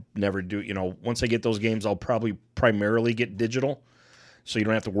 which I'll never do. You know, once I get those games, I'll probably primarily get digital, so you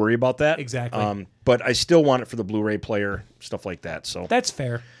don't have to worry about that. Exactly. But I still want it for the Blu-ray player, stuff like that. So that's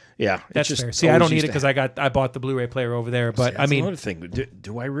fair. Yeah, that's fair. See, I don't need it because I bought the Blu-ray player over there. But I mean, another thing.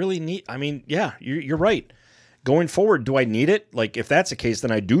 Do I really need? I mean, yeah, you're right. Going forward, do I need it? Like, if that's the case,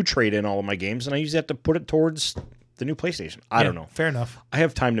 then I do trade in all of my games, and I usually have to put it towards the new PlayStation. I don't know. Fair enough. I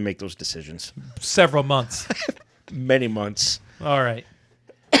have time to make those decisions. Several months. Many months. All right.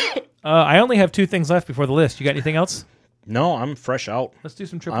 I only have 2 things left before the list. You got anything else? No, I'm fresh out. Let's do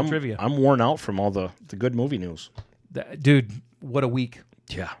some triple trivia. I'm worn out from all the good movie news. Dude, what a week.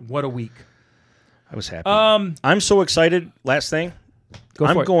 Yeah. What a week. I was happy. I'm so excited. Last thing. Go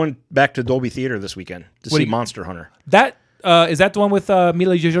for I'm it. going back to Dolby Theater this weekend to What do see you- Monster Hunter. That is that the one with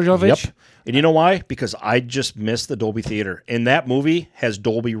Mila Jovovich? Yep. And you know why? Because I just missed the Dolby Theater, and that movie has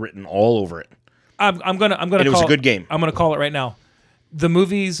Dolby written all over it. I'm gonna. And it was a good game. I'm gonna call it right now. The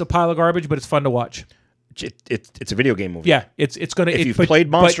movie's a pile of garbage, but it's fun to watch. It's a video game movie. Yeah, it's gonna. If you've played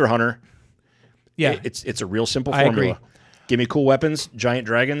Monster Hunter, yeah, it's a real simple I formula. agree. Give me cool weapons, giant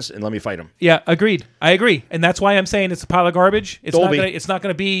dragons, and let me fight them. yeah, agreed. I agree, and that's why I'm saying it's a pile of garbage. Dolby. It's not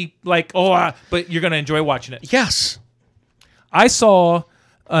gonna be like but you're gonna enjoy watching it. Yes. I saw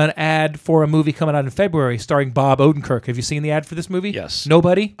an ad for a movie coming out in February starring Bob Odenkirk. Have you seen the ad for this movie? Yes.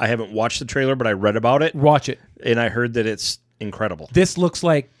 Nobody? I haven't watched the trailer, but I read about it, Watch it. and I heard that it's incredible. This looks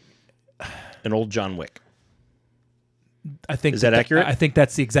like An old John Wick. I think Is that accurate? I think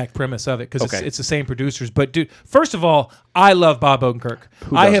that's the exact premise of it because Okay. it's the same producers. But dude, first of all, I love Bob Odenkirk.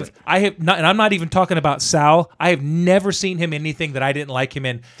 Who I doesn't? have not, and I'm not even talking about Sal. I have never seen him in anything that I didn't like him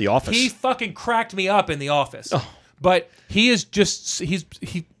in. The Office. He fucking cracked me up in The Office. Oh. But he is just he.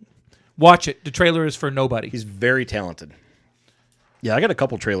 Watch it. The trailer is for nobody. He's very talented. Yeah, I got a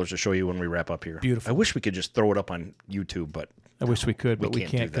couple trailers to show you when we wrap up here. Beautiful. I wish we could just throw it up on YouTube, but I wish we could, but we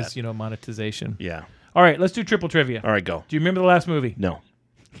can't can't do because that. monetization. yeah. All right, let's do triple trivia. All right, go. Do you remember the last movie? No.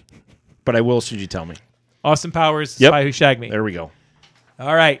 But I will should you tell me. Austin Powers, Yep. Spy Who Shagged Me. There we go.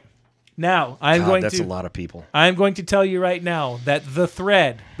 All right. Now I'm God, going that's to. a lot of people. I'm going to tell you right now that the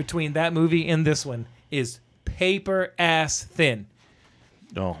thread between that movie and this one is paper ass thin.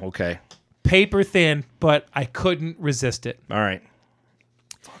 Oh, okay. Paper thin, but I couldn't resist it. All right.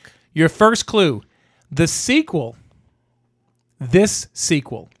 Your first clue. This sequel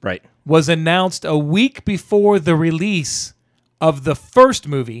Right. was announced a week before the release of the first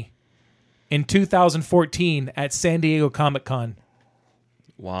movie in 2014 at San Diego Comic-Con.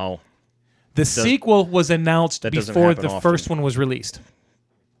 Wow. The sequel was announced that doesn't before happen the often. first one was released.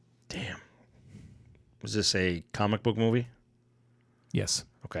 Damn. Was this a comic book movie? Yes.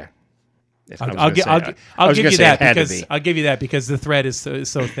 Okay. I'll give you that because I'll give you that because the thread is so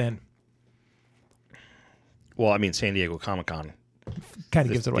thin. Well, I mean, San Diego Comic-Con. Kind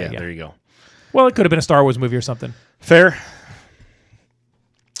of gives it away. Yeah, Yeah. there you go. Well, it could have been a Star Wars movie or something. Fair.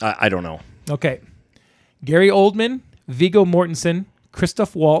 I don't know. Okay. Gary Oldman, Viggo Mortensen,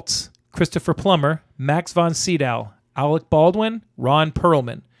 Christoph Waltz, Christopher Plummer, Max von Sydow, Alec Baldwin, Ron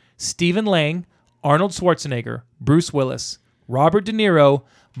Perlman, Stephen Lang, Arnold Schwarzenegger, Bruce Willis, Robert De Niro,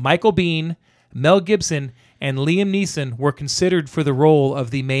 Michael Biehn, Mel Gibson, and Liam Neeson were considered for the role of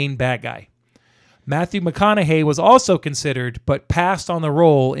the main bad guy. Matthew McConaughey was also considered, but passed on the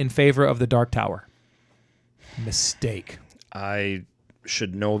role in favor of The Dark Tower. Mistake. I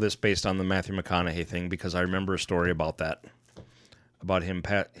should know this based on the Matthew McConaughey thing because I remember a story about that. About him,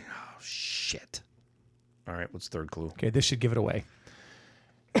 Oh, shit. All right, what's the third clue? Okay, this should give it away.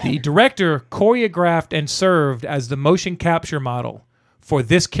 The director choreographed and served as the motion capture model for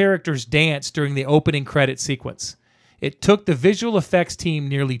this character's dance during the opening credit sequence. It took the visual effects team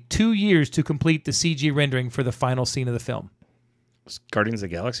nearly 2 years to complete the CG rendering for the final scene of the film. Guardians of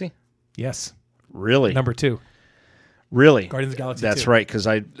the Galaxy? Yes. Really? Number 2. Really? Guardians of the Galaxy That's 2. right, because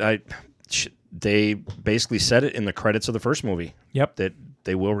they basically said it in the credits of the first movie Yep. that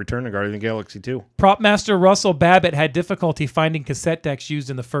they will return to Guardians of the Galaxy 2. Prop master Russell Babbitt had difficulty finding cassette decks used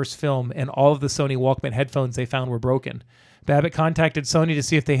in the first film, and all of the Sony Walkman headphones they found were broken. Babbitt contacted Sony to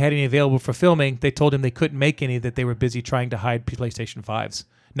see if they had any available for filming. They told him they couldn't make any, that they were busy trying to hide PlayStation 5s.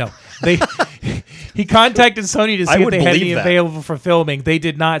 No, he contacted Sony to I see if would they had any believe that. available for filming. They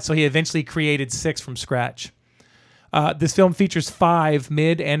did not, so he eventually created 6 from scratch. This film features 5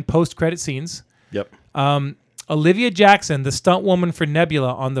 mid and post-credit scenes. Yep. Olivia Jackson, the stunt woman for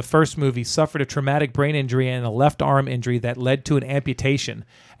Nebula on the first movie, suffered a traumatic brain injury and a left arm injury that led to an amputation,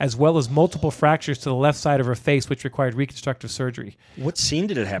 as well as multiple fractures to the left side of her face, which required reconstructive surgery. What scene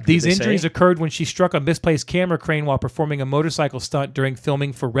did it happen? These Did they injuries say? occurred when she struck a misplaced camera crane while performing a motorcycle stunt during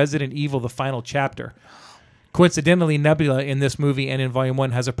filming for Resident Evil: The Final Chapter. Coincidentally, Nebula in this movie and in Volume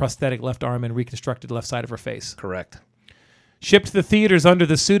 1 has a prosthetic left arm and reconstructed left side of her face. Correct. Shipped to the theaters under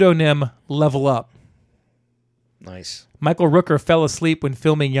the pseudonym Level Up. Nice. Michael Rooker fell asleep when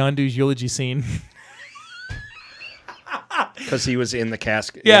filming Yondu's eulogy scene. Because he was in the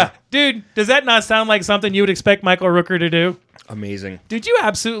casket. Yeah. Dude, does that not sound like something you would expect Michael Rooker to do? Amazing. Dude, you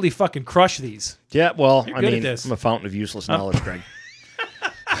absolutely fucking crush these. Yeah, well, I good at mean, this. I'm a fountain of useless knowledge, Greg.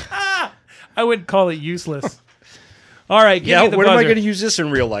 I wouldn't call it useless. All right, give Yeah, me the where am I buzzer. going to use this in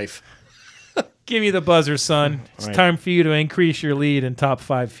real life? Give me the buzzer, son. It's right. time for you to increase your lead in top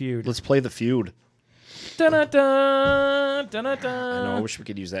 5 feud. Let's play the feud. Dun-dun-dun, dun-dun-dun. I know, I wish we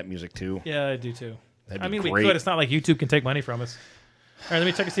could use that music too. Yeah, I do too. That'd I be mean, we great. could. It's not like YouTube can take money from us. right, let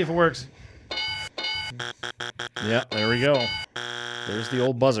me check and see if it works. Yeah, there we go. There's the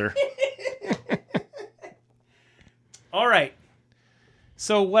old buzzer. All right.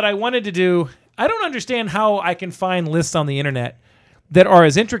 So what I wanted to do, I don't understand how I can find lists on the internet that are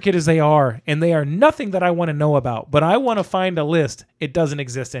as intricate as they are, and they are nothing that I want to know about. But I want to find a list. It doesn't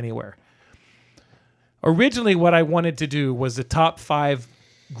exist anywhere. Originally, what I wanted to do was the top 5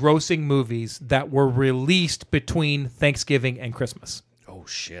 grossing movies that were released between Thanksgiving and Christmas. Oh,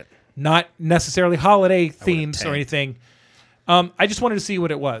 shit. Not necessarily holiday themes or tanked. anything. I just wanted to see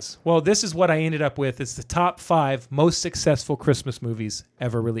what it was. Well, this is what I ended up with. It's the top 5 most successful Christmas movies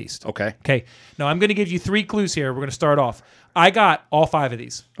ever released. Okay. Okay. Now, I'm going to give you 3 clues here. We're going to start off. I got all 5 of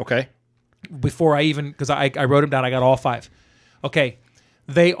these Okay. before I even, because I wrote them down. I got all 5. Okay.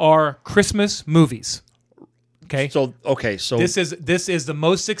 They are Christmas movies. Okay. So This is the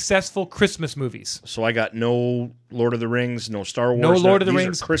most successful Christmas movies. So I got no Lord of the Rings, no Star Wars. No Lord of the These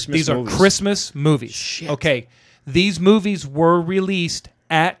Rings. Are Christmas These movies. are Christmas movies. Shit. Okay. These movies were released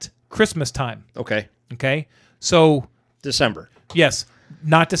at Christmas time. Okay. Okay. So, December. yes,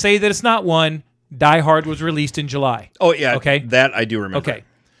 not to say that it's not one. Die Hard was released in July. Oh yeah. Okay. That I do remember. Okay.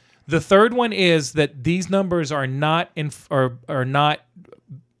 The third one is that these numbers are not are not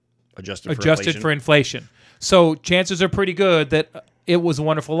adjusted for inflation. So chances are pretty good that It Was a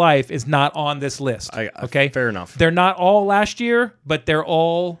Wonderful Life is not on this list. Okay? Fair enough. They're not all last year, but they're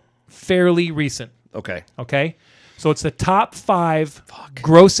all fairly recent. Okay. Okay? So it's the top 5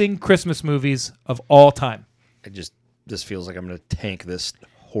 grossing Christmas movies of all time. This feels like I'm going to tank this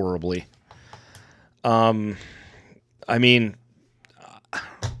horribly. I mean,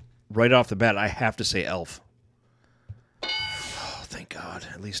 right off the bat, I have to say Elf. Oh, thank God.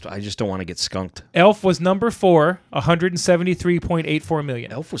 At least I just don't want to get skunked. Elf was number 4, 173.84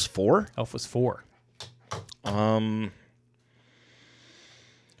 million. Elf was 4? Elf was 4.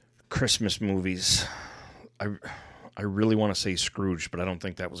 Christmas movies. I really want to say Scrooge, but I don't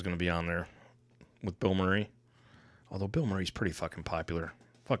think that was going to be on there with Bill Murray. Although Bill Murray's pretty fucking popular.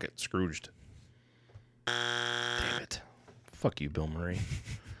 Fuck it, Scrooged. Damn it. Fuck you, Bill Murray.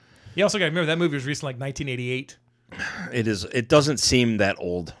 You also got to remember that movie was released in like 1988. It is. It doesn't seem that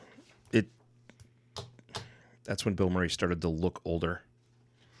old. That's when Bill Murray started to look older.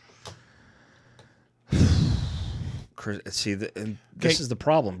 See, this is the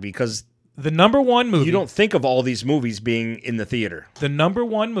problem because the number 1 movie. you don't think of all these movies being in the theater. The number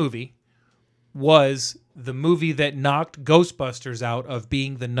 1 movie was the movie that knocked Ghostbusters out of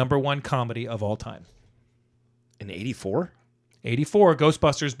being the number 1 comedy of all time. In 84? 84,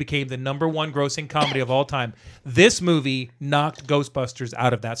 Ghostbusters became the number 1 grossing comedy of all time. This movie knocked Ghostbusters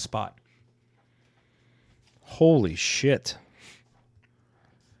out of that spot. Holy shit.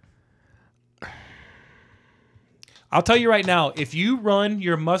 I'll tell you right now, if you run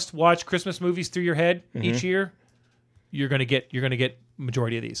your must-watch Christmas movies through your head each year, you're gonna get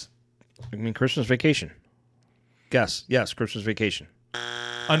majority of these. I mean, Christmas Vacation. Yes, Christmas Vacation.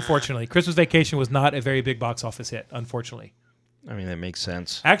 Unfortunately, Christmas Vacation was not a very big box office hit. Unfortunately, I mean, that makes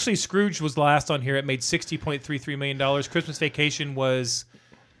sense. actually, Scrooge was the last on here. It made $60.33 million. Christmas Vacation was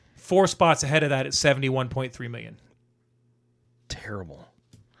 4 spots ahead of that at $71.3 million. Terrible.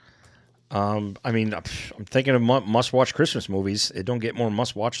 I mean, I'm thinking of must-watch Christmas movies. It don't get more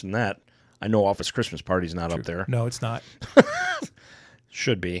must-watch than that. I know Office Christmas Party's not up there. No, it's not.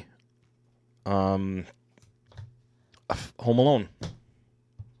 Should be. Home Alone.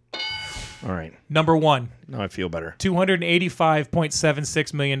 All right. Number 1, Now I feel better.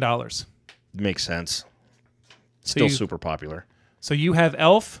 $285.76 million. Makes sense. Still you- super popular. So you have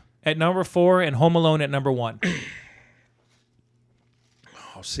Elf at number 4 and Home Alone at number 1.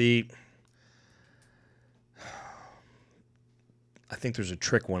 Oh, see, I think there's a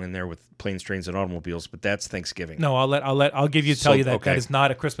trick one in there with Planes, Trains, and Automobiles, but that's Thanksgiving. No, I'll give you tell you that okay. that is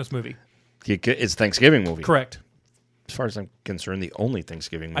not a Christmas movie. It's Thanksgiving movie. Correct. As far as I'm concerned, the only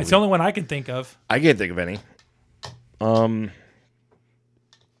Thanksgiving movie. It's the only one I can think of. I can't think of any.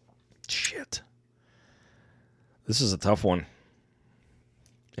 Shit. This is a tough one,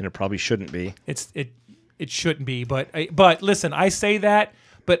 and it probably shouldn't be. It shouldn't be, but listen, I say that,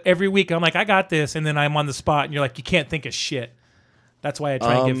 but every week I'm like, I got this, and then I'm on the spot, and you're like, you can't think of shit. That's why I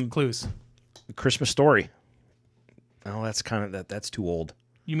try and give clues. Christmas Story. Oh, that's kind of that's too old.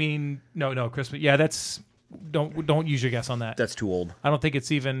 You mean no Christmas? Yeah, that's don't use your guess on that. That's too old. I don't think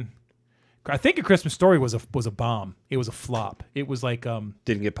it's even. I think A Christmas Story was a bomb. It was a flop. It was like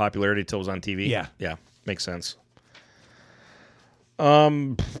Didn't get popularity until it was on TV. Yeah, makes sense.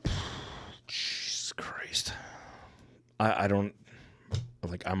 Jesus Christ, I don't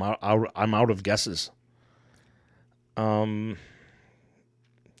like. I'm out of guesses.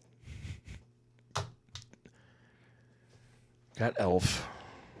 Got Elf.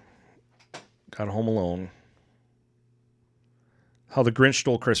 Got Home Alone. How the Grinch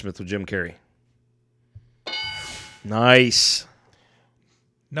Stole Christmas with Jim Carrey. Nice.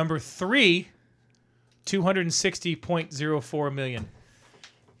 Number 3, $260.04 million.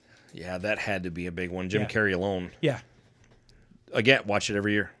 Yeah, that had to be a big one. Jim Yeah. Carrey alone. Yeah. Again, watch it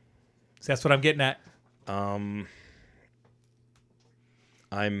every year. So that's what I'm getting at. I'm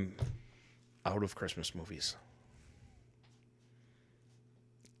out of Christmas movies.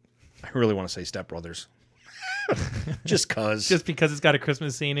 I really want to say Step Brothers. Just cause. Just because it's got a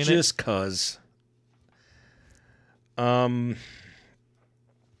Christmas scene in it. Just cause. I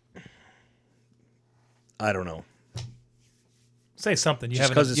don't know. Say something. You Just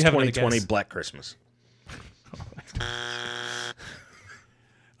haven't. because it's you haven't 2020 guess. Black Christmas.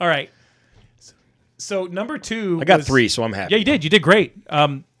 All right. So number 2. I got was, 3, so I'm happy. Yeah, you did. You did great.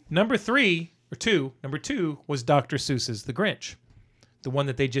 Number 2 was Dr. Seuss's The Grinch, the one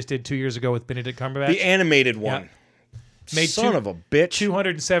that they just did 2 years ago with Benedict Cumberbatch. The animated one. Made Son of a bitch.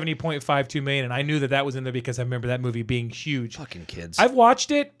 $270.52 million, and I knew that was in there because I remember that movie being huge. Fucking kids. I've watched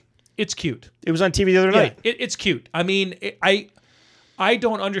it. It's cute. It was on TV the other night. It's cute. I mean, I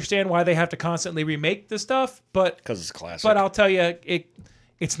don't understand why they have to constantly remake this stuff, but Because it's classic. But I'll tell you,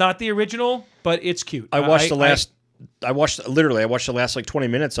 it's not the original, but it's cute. I watched the last like 20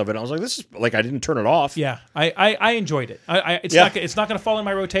 minutes of it. I was like, this is like, I didn't turn it off. Yeah, I enjoyed it. It's not going to fall in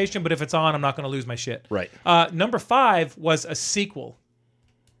my rotation, but if it's on, I'm not going to lose my shit. Right. Number 5 was a sequel.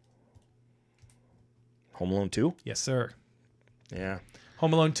 Home Alone 2? Yes, sir. Yeah.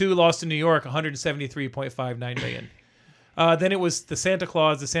 Home Alone 2 lost in New York, $173.59 million. Then it was the Santa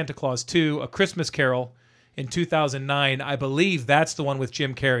Claus 2, A Christmas Carol in 2009. I believe that's the one with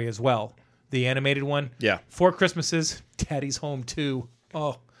Jim Carrey as well, the animated one. Yeah. 4 Christmases, Daddy's Home 2.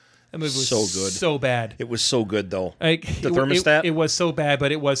 Oh, that movie was So good. so bad. It was so good, though. Like, The thermostat? It was so bad,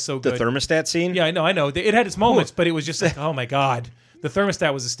 but it was so The good. thermostat scene? Yeah, I know. It had its moments, but it was just like, oh my God. The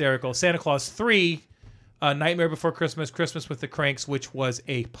thermostat was hysterical. Santa Claus 3, Nightmare Before Christmas, Christmas with the Cranks, which was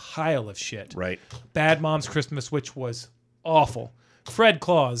a pile of shit. Right. Bad Moms Christmas, which was awful. Fred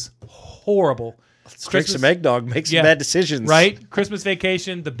Claus, horrible. Drink some eggnog, make some bad decisions. Right? Christmas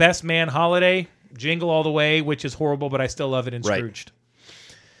Vacation, The Best Man Holiday, Jingle All the Way, which is horrible, but I still love it in Right. Scrooged.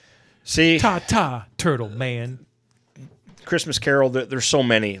 See, Ta-ta, Turtle Man. Christmas Carol, there's so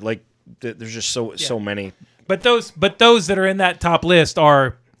many. Like, there's just so many. But those that are in that top list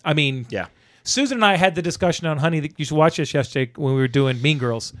are, I mean, Yeah. Susan and I had the discussion on Honey that you should watch this yesterday when we were doing Mean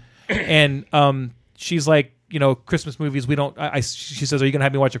Girls, and she's like, Christmas movies we don't. She says, "Are you going to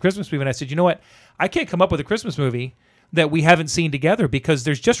have me watch a Christmas movie?" And I said, "You know what? I can't come up with a Christmas movie that we haven't seen together because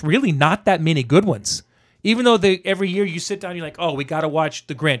there's just really not that many good ones. Even though every year you sit down, you're like, oh, we got to watch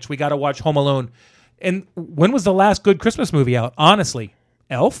The Grinch, we got to watch Home Alone, and when was the last good Christmas movie out? Honestly,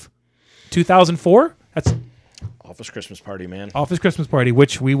 Elf, 2004. That's Office Christmas Party, man. Office Christmas Party,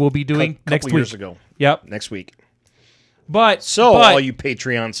 which we will be doing next week. Years ago. Yep. Next week. But all you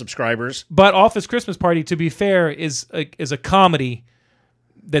Patreon subscribers. But Office Christmas Party, to be fair, is a comedy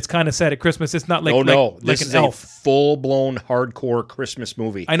that's kind of set at Christmas. It's not like this an is Elf. a full-blown hardcore Christmas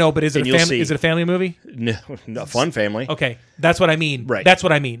movie. I know, but is it a family movie? No, fun family. Okay, that's what I mean. Right. That's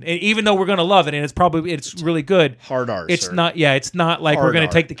what I mean. And even though we're going to love it, and it's really good. Hard R. It's sir. not. Yeah, it's not like we're Hard going R.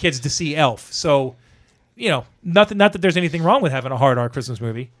 to take the kids to see Elf. So, not that there's anything wrong with having a hard R Christmas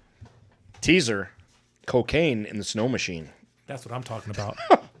movie. Teaser: cocaine in the snow machine. That's what I'm talking about.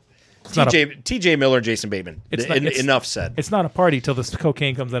 TJ Miller, Jason Bateman. Enough said. It's not a party till the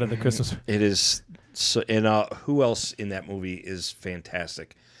cocaine comes out of the Christmas. It is. So, and who else in that movie is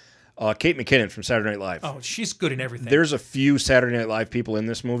fantastic? Kate McKinnon from Saturday Night Live. Oh, she's good in everything. There's a few Saturday Night Live people in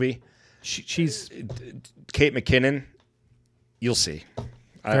this movie. She's Kate McKinnon. You'll see.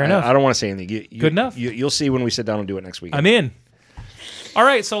 Fair enough. I don't want to say anything. Good enough. You'll see when we sit down and do it next week. I'm in. All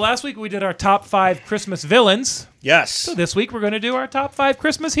right, so last week we did our top 5 Christmas villains. Yes. So this week we're going to do our top 5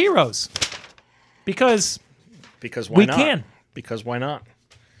 Christmas heroes. Because why we not? can. Because why not?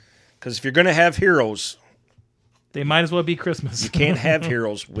 Because if you're going to have heroes, they might as well be Christmas. You can't have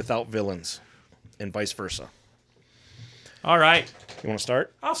heroes without villains, and vice versa. All right. You want to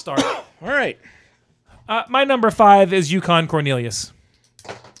start? I'll start. All right. My number 5 is Yukon Cornelius.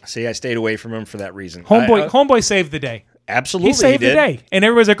 See, I stayed away from him for that reason. Homeboy saved the day. Absolutely, he saved did. the day. And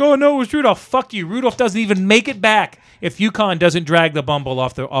everybody's like, oh, no, it was Rudolph. Fuck you. Rudolph doesn't even make it back if Yukon doesn't drag the Bumble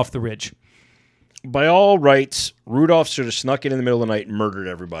off the ridge. By all rights, Rudolph should have snuck in the middle of the night and murdered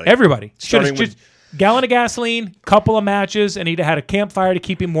everybody. Everybody. Starting Just gallon of gasoline, couple of matches, and he'd have had a campfire to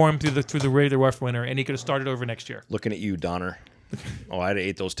keep him warm through the really rough winter, and he could have started over next year. Looking at you, Donner. Oh, I'd have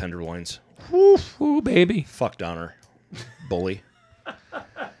ate those tenderloins. Ooh, baby. Fuck Donner. bully.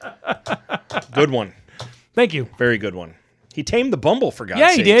 Good one. Thank you. Very good one. He tamed the Bumble, for God's Yeah,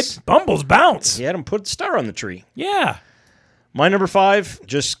 sakes. he did. Bumbles bounce. He had him put a star on the tree. Yeah. My number 5,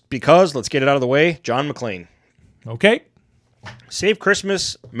 just because, let's get it out of the way, John McClane. Okay. Saved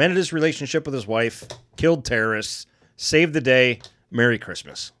Christmas, mended his relationship with his wife, killed terrorists, saved the day, Merry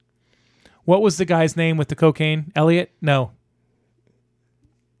Christmas. What was the guy's name with the cocaine? Elliot? No.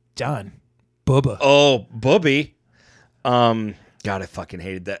 John. Bubba. Oh, Bubby. God, I fucking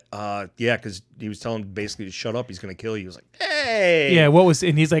hated that. Yeah, because he was telling him basically to shut up. He's going to kill you. He was like, hey. Yeah, what was,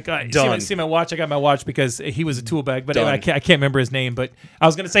 and he's like, Done. see my watch. I got my watch because he was a tool bag, but Done. I can't remember his name. But I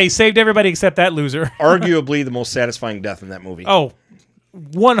was going to say he saved everybody except that loser. Arguably the most satisfying death in that movie. Oh,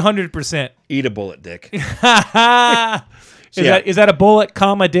 100%. Eat a bullet, dick. Is Yeah. that a bullet,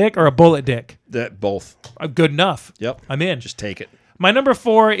 comma, dick, or a bullet dick? Both. Good enough. Yep. I'm in. Just take it. My number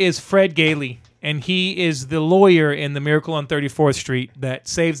 4 is Fred Gailey, and he is the lawyer in The Miracle on 34th Street that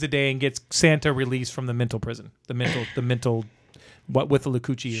saves the day and gets Santa released from the mental prison. The mental, what with the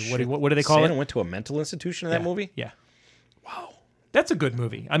Lucucci? What do they call Santa it? went to a mental institution in that movie? Yeah. Wow. That's a good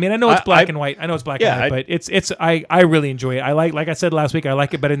movie. I mean, I know it's black and white. I know it's black and white, but I really enjoy it. I like I said last week, I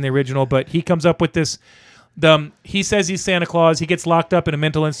like it better than the original. But he comes up with this. He says he's Santa Claus. He gets locked up in a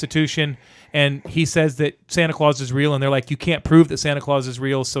mental institution, and he says that Santa Claus is real. And they're like, you can't prove that Santa Claus is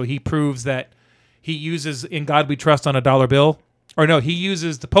real. So he proves that he uses "In God We Trust" on a dollar bill, or no, he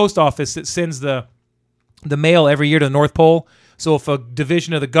uses the post office that sends the mail every year to the North Pole. So if a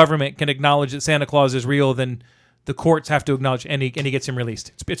division of the government can acknowledge that Santa Claus is real, then the courts have to acknowledge, and he gets him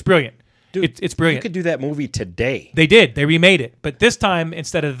released. It's brilliant. Dude, it's brilliant. You could do that movie today. They did. They remade it. But this time,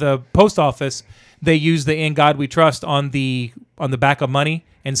 instead of the post office, they used the "In God We Trust" on the back of money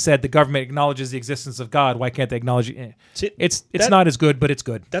and said the government acknowledges the existence of God. Why can't they acknowledge it? It's not as good, but it's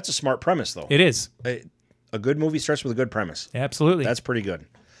good. That's a smart premise, though. It is. A good movie starts with a good premise. Absolutely. That's pretty good.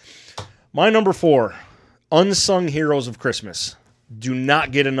 My number 4, unsung heroes of Christmas. Do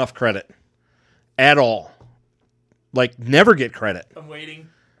not get enough credit at all. Like, never get credit. I'm waiting.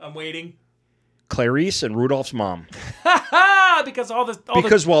 Clarice and Rudolph's mom.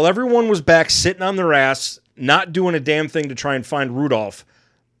 Because While everyone was back sitting on their ass, not doing a damn thing to try and find Rudolph,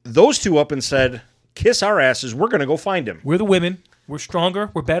 those two up and said, kiss our asses, we're going to go find him. we're the women. We're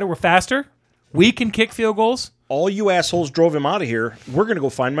stronger. We're better. We're faster. We can kick field goals. All you assholes drove him out of here. We're going to go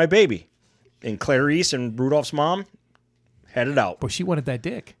find my baby. And Clarice and Rudolph's mom headed out. Boy, she wanted that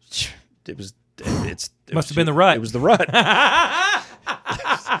dick. It Must have been the rut. It was the rut.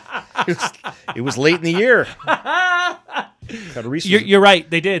 It was late in the year. Clarice was You're right.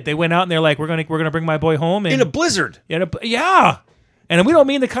 They did. They went out and they're like, we're gonna bring my boy home in a blizzard. Yeah, and we don't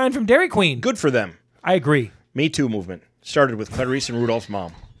mean the kind from Dairy Queen. Good for them. I agree. Me Too movement started with Clarice and Rudolph's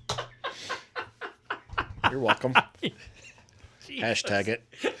mom. You're welcome. Hashtag it.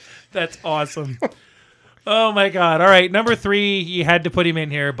 That's awesome. Oh my God! All right, number 3. You had to put him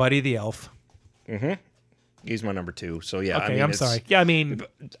in here, Buddy the Elf. He's my number 2. So yeah. Okay, I'm sorry. Yeah, I mean,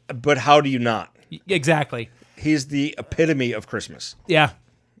 but how do you not? exactly. He's the epitome of Christmas. Yeah,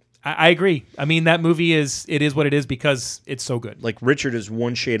 I agree. I mean, that movie is what it is because it's so good. Like Richard is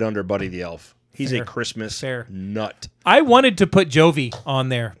one shade under Buddy the Elf. He's Fair. a Christmas Fair. nut. I wanted to put Jovi on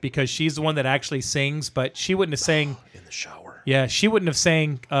there because she's the one that actually sings, but she wouldn't have sang. In the shower. Yeah, she wouldn't have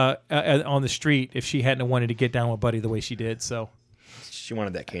sang on the street if she hadn't wanted to get down with Buddy the way she did. So She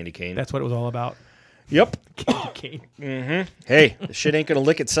wanted that candy cane. that's what it was all about. Yep. Okay. Hey, the shit ain't gonna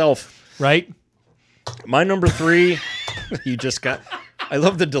lick itself. Right? My number 3, you just got. I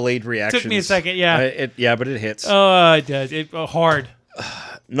love the delayed reactions. Took me a second, yeah. But it hits. Oh, it does. Hard.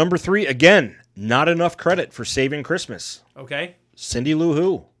 Number 3, again, not enough credit for saving Christmas. Okay. Cindy Lou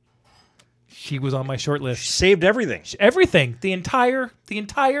Who. She was on my short list. Saved everything. Everything. The entire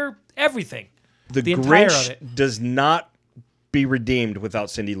everything. The entire Grinch of it. does not be redeemed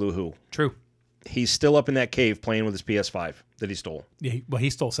without Cindy Lou Who. True. He's still up in that cave playing with his PS5 that he stole. Yeah, he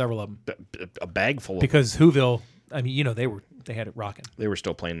stole several of them. A bag full of them. Because Whoville, I mean, they had it rocking. They were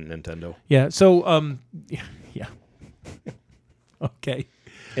still playing Nintendo. Yeah. So, yeah. Okay.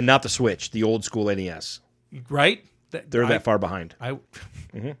 And not the Switch, the old school NES. Right? They're that far behind. I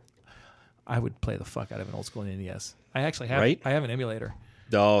would play the fuck out of an old school NES. I actually have. Right? I have an emulator.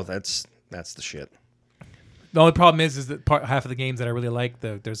 Oh, that's the shit. The only problem is that half of the games that I really like,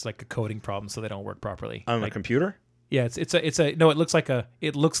 there's like a coding problem, so they don't work properly. On a computer? Yeah, it's a no. It looks like a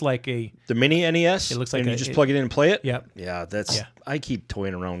the mini NES. It looks like and you just plug it in and play it. Yeah, yeah. I keep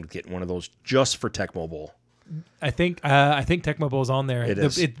toying around with getting one of those just for Tecmo Bowl. I think Tecmo Bowl's on there. It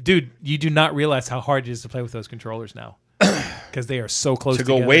is. Dude, you do not realize how hard it is to play with those controllers now because they are so close To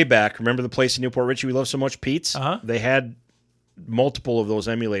together. go way back, remember the place in Newport Richie we love so much, Pete's? Uh-huh. They had multiple of those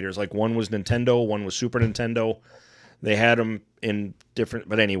emulators. Like one was Nintendo, one was Super Nintendo. They had them in different...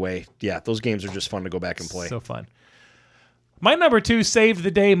 But anyway, yeah, those games are just fun to go back and play. So fun. My number 2 saved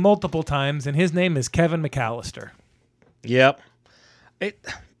the day multiple times, and his name is Kevin McAllister. Yep.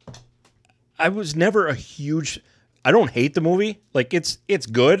 I was never a huge... I don't hate the movie. Like, it's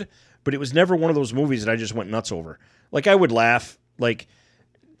good, but it was never one of those movies that I just went nuts over. Like, I would laugh. Like,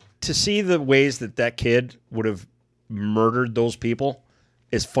 to see the ways that kid would have murdered those people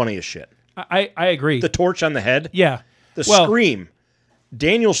is funny as shit. I agree. The torch on the head. Yeah. The scream.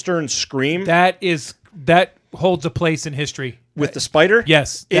 Daniel Stern's scream. That holds a place in history. With the spider?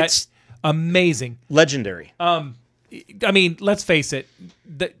 Yes. It's amazing. Legendary. I mean, let's face it.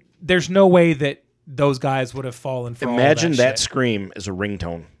 There's no way that those guys would have fallen for Imagine all that shit. scream as a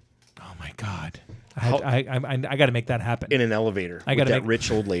ringtone. Oh, my God. I got to make that happen. In an elevator. I with gotta that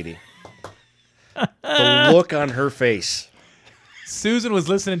rich old lady. The look on her face. Susan was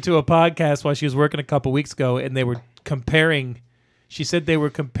listening to a podcast while she was working a couple weeks ago, and they were comparing. She said they were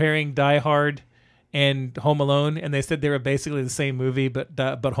comparing Die Hard and Home Alone, and they said they were basically the same movie, but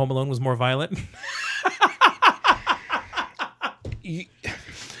Home Alone was more violent.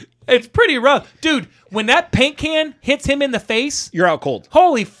 It's pretty rough, dude. When that paint can hits him in the face, You're out cold.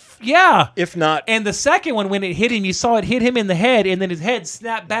 holy yeah. If not, And the second one, when it hit him, you saw it hit him in the head, and then his head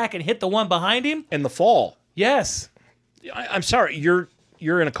snapped back and hit the one behind him. in the fall. Yes. I'm sorry. You're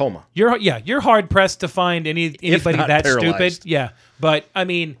in a coma. You're hard pressed to find anybody not that paralyzed. stupid. Yeah, but I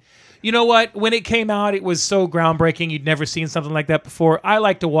mean, you know what? When it came out, it was so groundbreaking. You'd never seen something like that before. I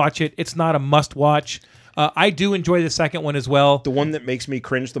like to watch it. It's not a must watch. I do enjoy the second one as well. The one that makes me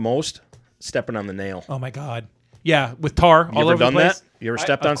cringe the most, Stepping on the Nail. Oh my God. Yeah, with tar all ever over done the place. that? You ever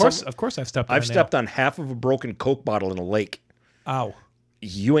stepped on something? something? Of course, I've stepped on. I've stepped on half of a broken Coke bottle in a lake. Ow,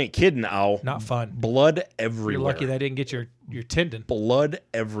 You ain't kidding, ow. not fun. Blood everywhere. You're lucky that I didn't get your tendon. Blood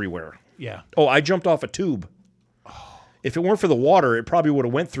everywhere. Yeah. Oh, I jumped off a tube. If it weren't for the water, it probably would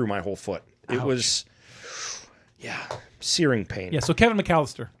have went through my whole foot. It Ouch. was, searing pain. Yeah. So Kevin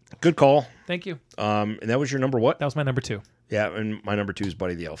McAllister. Good call. Thank you. And that was your number what? That was my number 2. Yeah, and my number 2 is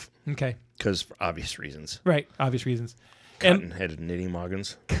Buddy the Elf. Okay. Because for obvious reasons. Right. Obvious reasons. And Cotton-headed knitting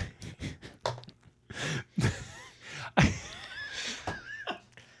moggins.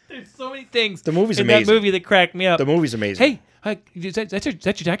 there's so many things. The movie's in amazing. that movie that cracked me up. The movie's amazing. Hey, is that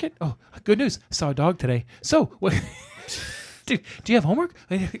your jacket? Oh, good news. I saw a dog today. So, what, dude, do you have homework?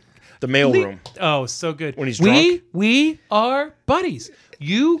 The mailroom. Oh, so good. When he's drunk. We are buddies.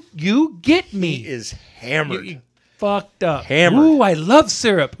 You get me. He is hammered. You fucked up. Hammered. Ooh, I love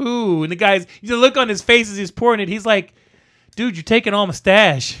syrup. Ooh, and the guy's, the look on his face as he's pouring it, he's like, dude, you're taking all my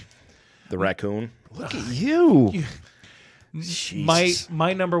stash. The raccoon. Look at you.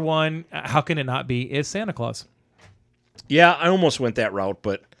 My number 1, how can it not be, is Santa Claus. Yeah, I almost went that route,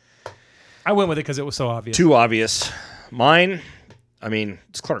 but I went with it because it was so obvious. too obvious. Mine,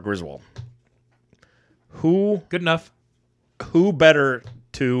 it's Clark Griswold. Who Good enough. better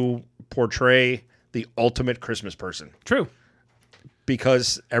to portray the ultimate Christmas person? True.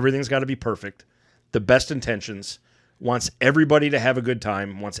 Because everything's got to be perfect. The best intentions. Wants everybody to have a good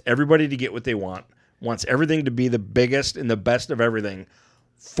time. Wants everybody to get what they want. Wants everything to be the biggest and the best of everything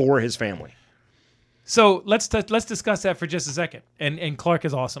for his family. So let's discuss that for just a second. And Clark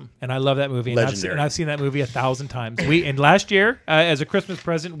is awesome, and I love that movie. Legendary. And I've seen that movie 1,000 times. And last year, as a Christmas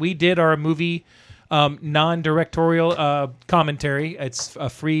present, we did our movie non-directorial commentary. It's a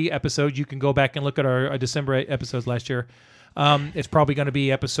free episode. You can go back and look at our December episodes last year. It's probably going to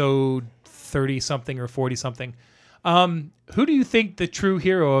be episode 30-something or 40-something. Who do you think the true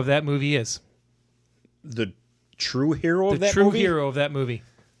hero of that movie is? The true hero of that true movie? hero of that movie.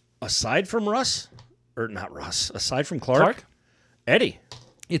 Aside from Russ? Or not Russ. Aside from Clark? Clark? Eddie.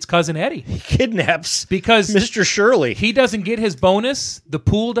 It's Cousin Eddie. He kidnaps Because Mr. Shirley. he doesn't get his bonus. The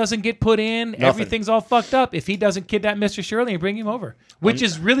pool doesn't get put in. Nothing. Everything's all fucked up if he doesn't kidnap Mr. Shirley and bring him over. Which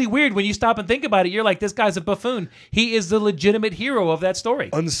is really weird when you stop and think about it. You're like, this guy's a buffoon. He is the legitimate hero of that story.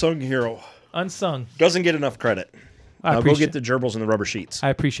 Unsung hero. Unsung. Doesn't get enough credit. I Now go appreciate get the gerbils and the rubber sheets. I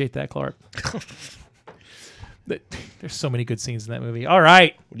appreciate that, Clark. There's so many good scenes in that movie. All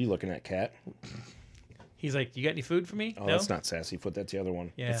right. What are you looking at, Cat? He's like, you got any food for me? Oh, No? that's not Sassyfoot. That's the other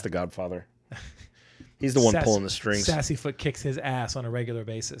one. Yeah. That's the Godfather. He's the one pulling the strings. Sassyfoot kicks his ass on a regular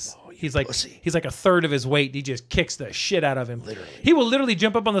basis. you he's like pussy. he's like a third of his weight. He just kicks the shit out of him. Literally. He will literally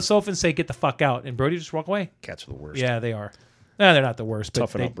jump up on the sofa and say, "Get the fuck out," and Brody just walk away. Cats are the worst. Yeah, they are. No, they're not the worst. But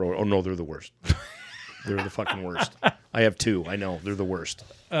Toughen up, bro. Oh, no, they're the worst. They're the fucking worst. I have 2. I know. They're the worst.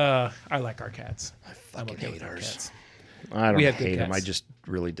 I like our cats. I fucking okay hate with our ours. cats. I don't We have good hate them. cats. I just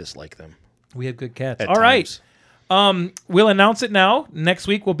really dislike them. We have good cats. At All right. times. We'll announce it now. Next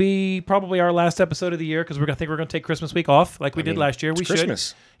week will be probably our last episode of the year because I think we're going to take Christmas week off like we did last year. We Christmas.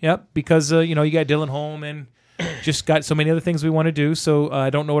 should. Yep, because you got Dylan home and just got so many other things we want to do. So I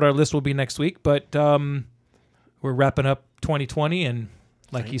don't know what our list will be next week, but we're wrapping up 2020 and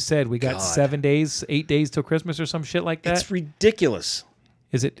like you said, we got 8 days till Christmas or some shit like that. It's ridiculous.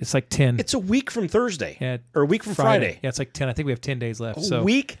 Is it? It's like 10. It's a week from Thursday. Yeah, or a week from Friday. Yeah, it's like 10. I think we have 10 days left. A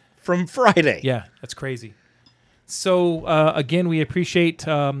week from Friday. Yeah, that's crazy. So again, we appreciate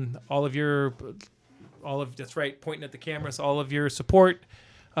all of that's right, pointing at the cameras, all of your support.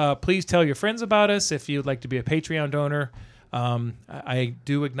 Please tell your friends about us if you'd like to be a Patreon donor. I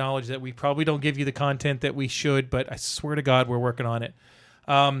do acknowledge that we probably don't give you the content that we should, but I swear to God, we're working on it.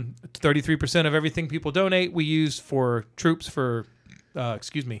 33% of everything people donate, we use for troops for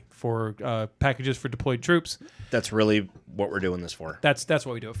packages for deployed troops. That's really what we're doing this for. That's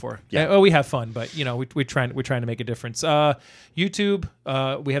what we do it for. Yeah. We have fun, but we're trying to make a difference. YouTube,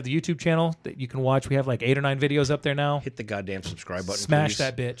 we have the YouTube channel that you can watch. We have like 8 or 9 videos up there now. Hit the goddamn subscribe button. Smash please.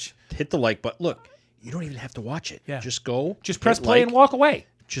 that bitch. Hit the like button. Look, you don't even have to watch it. Yeah. Just go. Just press play and walk away.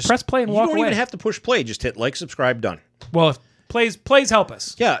 Just press play and walk away. You don't even have to push play. Just hit like, subscribe, done. Well, plays help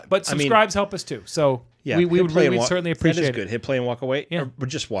us. Yeah, but subscribes help us too. So yeah, we would certainly appreciate it. That is good. Hit play and walk away. Yeah. Or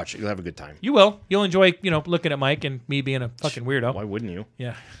just watch it. You'll have a good time. You will. You'll enjoy, looking at Mike and me being a fucking weirdo. Why wouldn't you?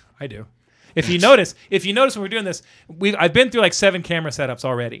 Yeah, I do. If you notice when we're doing this, I've been through like 7 camera setups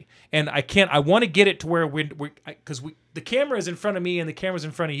already, and I want to get it to where because the camera is in front of me and the camera's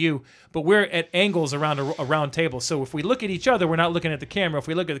in front of you, but we're at angles around a round table. So if we look at each other, we're not looking at the camera. If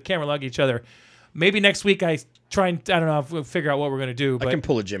we look at the camera, look at each other. Maybe next week I don't know if we'll figure out what we're going to do. But, I can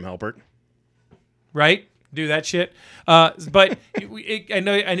pull a Jim Halpert. Right? Do that shit. But I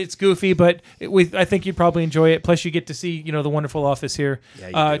know, and it's goofy, but I think you'd probably enjoy it. Plus, you get to see, the wonderful office here. Yeah,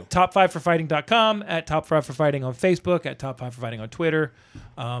 you do. Top5forfighting.com, at Top5forfighting on Facebook, at Top5forfighting on Twitter.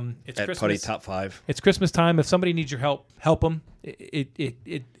 It's at Christmas. Putty Top 5. It's Christmas time. If somebody needs your help them.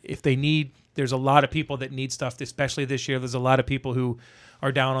 If they need, there's a lot of people that need stuff, especially this year. There's a lot of people who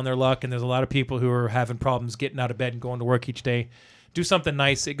are down on their luck, and there's a lot of people who are having problems getting out of bed and going to work each day. Do something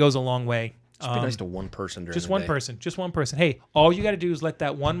nice. It goes a long way. Just be nice to one person during just the one day. person. Just one person. Hey, all you got to do is let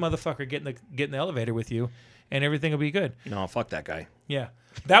that one motherfucker get in the elevator with you, and everything will be good. No, fuck that guy. Yeah,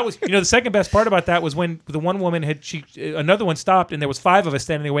 that was the second best part about that was when the one woman another one stopped, and there was 5 of us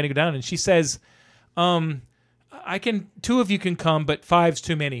standing there waiting to go down, and she says, 2 of you can come, but 5's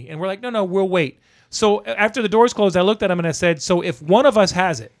too many, and we're like, no, we'll wait. So after the doors closed, I looked at him and I said, so if one of us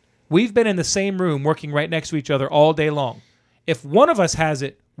has it, we've been in the same room working right next to each other all day long. If one of us has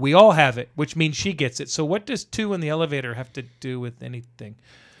it, we all have it, which means she gets it. So what does 2 in the elevator have to do with anything?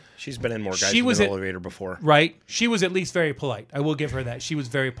 She's been in more guys in the elevator before. Right. She was at least very polite. I will give her that. She was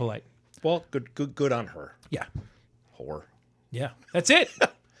very polite. Well, good on her. Yeah. Whore. Yeah. That's it.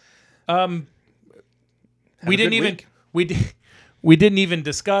 We didn't even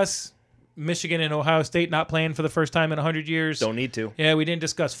discuss Michigan and Ohio State not playing for the first time in 100 years. Don't need to. Yeah, we didn't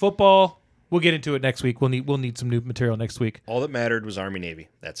discuss football. We'll get into it next week. We'll need some new material next week. All that mattered was Army Navy.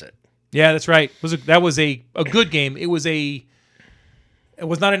 That's it. Yeah, that's right. That was a good game. It was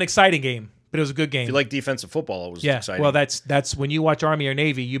not an exciting game, but it was a good game. If you like defensive football, it was exciting. Well, that's when you watch Army or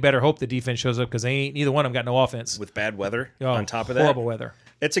Navy, you better hope the defense shows up because neither one of them got no offense. With bad weather on top of that. Horrible weather.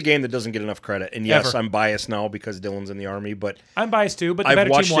 It's a game that doesn't get enough credit. And yes, Ever. I'm biased now because Dylan's in the Army, but I'm biased too, but the better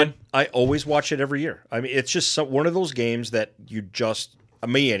team won. I always watch it every year. I mean, it's just one of those games that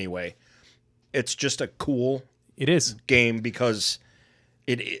me anyway, it's just a cool game because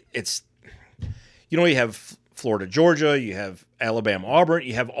it's you have Florida, Georgia, you have Alabama, Auburn,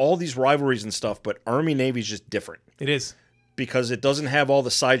 you have all these rivalries and stuff, but Army Navy is just different. It is. Because it doesn't have all the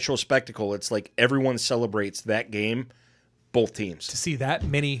sideshow spectacle. It's like everyone celebrates that game, both teams. To see that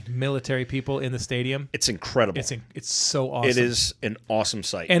many military people in the stadium. It's incredible. It's so awesome. It is an awesome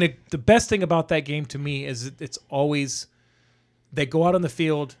sight. And the best thing about that game to me is it's always they go out on the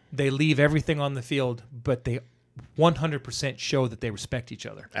field, they leave everything on the field, but they 100% show that they respect each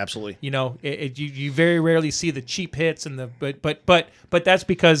other. Absolutely. You very rarely see the cheap hits and but that's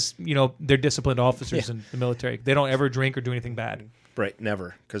because they're disciplined officers in the military. They don't ever drink or do anything bad. Right,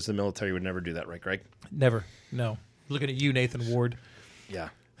 never, because the military would never do that, right, Greg? Never. No. Looking at you, Nathan Ward. Yeah,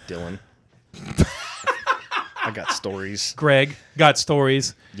 Dylan. I got stories. Greg got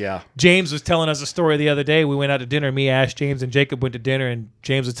stories. Yeah. James was telling us a story the other day. We went out to dinner. Me, Ash, James, and Jacob went to dinner, and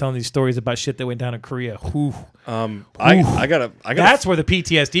James was telling these stories about shit that went down in Korea. Whew. I got That's where the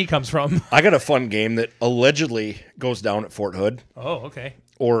PTSD comes from. I got a fun game that allegedly goes down at Fort Hood. Oh, okay.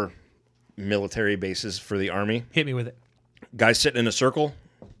 Or military bases for the Army. Hit me with it. Guys sitting in a circle.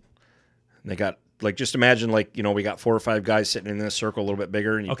 And they got Like, just imagine, like, we got 4 or 5 guys sitting in this circle a little bit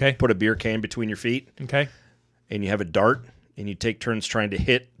bigger, and you Okay. put a beer can between your feet, Okay. and you have a dart, and you take turns trying to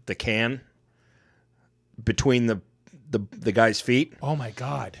hit the can between the guy's feet. Oh my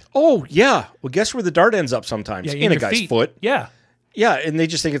God. Oh, yeah. Well, guess where the dart ends up sometimes? Yeah, in a your guy's feet. foot. Yeah. Yeah, and they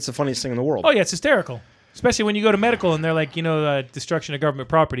just think it's the funniest thing in the world. Oh yeah, it's hysterical. Especially when you go to medical and they're like, destruction of government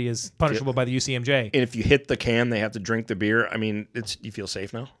property is punishable by the UCMJ. And if you hit the can, they have to drink the beer. I mean, you feel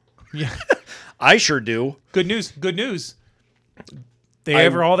safe now? Yeah. I sure do. Good news. Good news.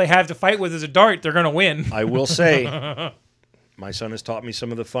 All they have to fight with is a dart, they're gonna win. I will say, my son has taught me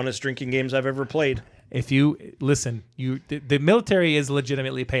some of the funnest drinking games I've ever played. If you listen, the military is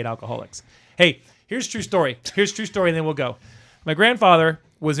legitimately paid alcoholics. Hey, here's true story. And then we'll go. My grandfather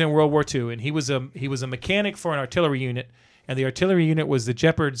was in World War II, and he was a mechanic for an artillery unit, and the artillery unit was the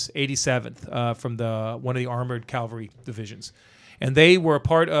Jeppards 87th from one of the armored cavalry divisions, and they were a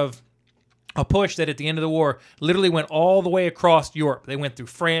part of a push that at the end of the war literally went all the way across Europe. They went through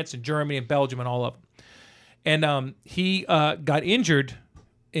France and Germany and Belgium and all of them, and he got injured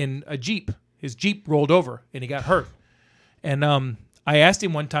in a Jeep. His Jeep rolled over, and he got hurt, and I asked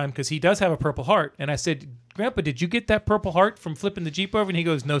him one time, because he does have a Purple Heart, and I said, Grandpa, did you get that Purple Heart from flipping the Jeep over? And he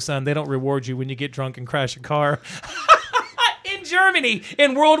goes, no, son, they don't reward you when you get drunk and crash a car. In Germany,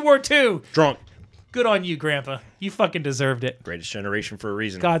 in World War II. Drunk. Good on you, Grandpa. You fucking deserved it. Greatest generation for a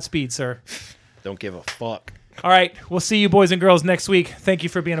reason. Godspeed, sir. Don't give a fuck. All right, we'll see you boys and girls next week. Thank you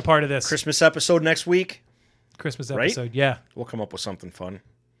for being a part of this. Christmas episode next week. Christmas Right? episode, yeah. We'll come up with something fun.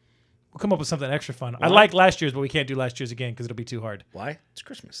 We'll come up with something extra fun. I like last year's, but we can't do last year's again because it'll be too hard. Why? It's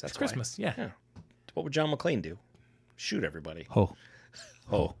Christmas. That's It's Christmas, why. yeah. What would John McClane do? Shoot everybody. Ho.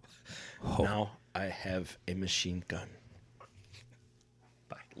 Oh. Now I have a machine gun.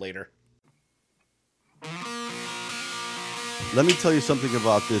 Bye. Later. Let me tell you something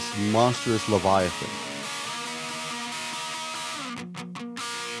about this monstrous Leviathan.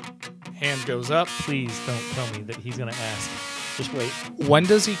 Hand goes up. Please don't tell me that he's going to ask. Just wait. When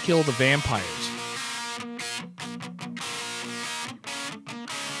does he kill the vampires?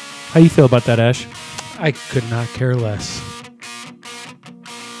 How you feel about that, Ash? I could not care less.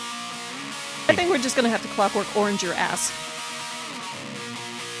 I think we're just going to have to Clockwork Orange your ass.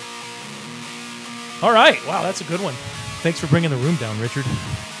 All right. Wow, that's a good one. Thanks for bringing the room down, Richard.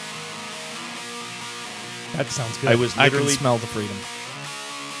 That sounds good. I was I can literally smell the freedom.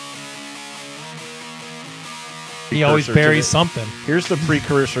 He always precursor to buries the- something. Here's the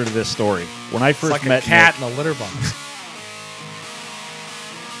precursor to this story. When I It's first like met a cat Nick, in a litter box.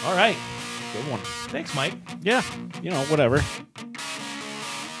 All right. good one. Thanks, Mike. Yeah, whatever.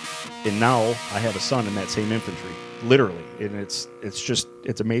 And now I have a son in that same infantry, literally, and it's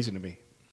amazing to me.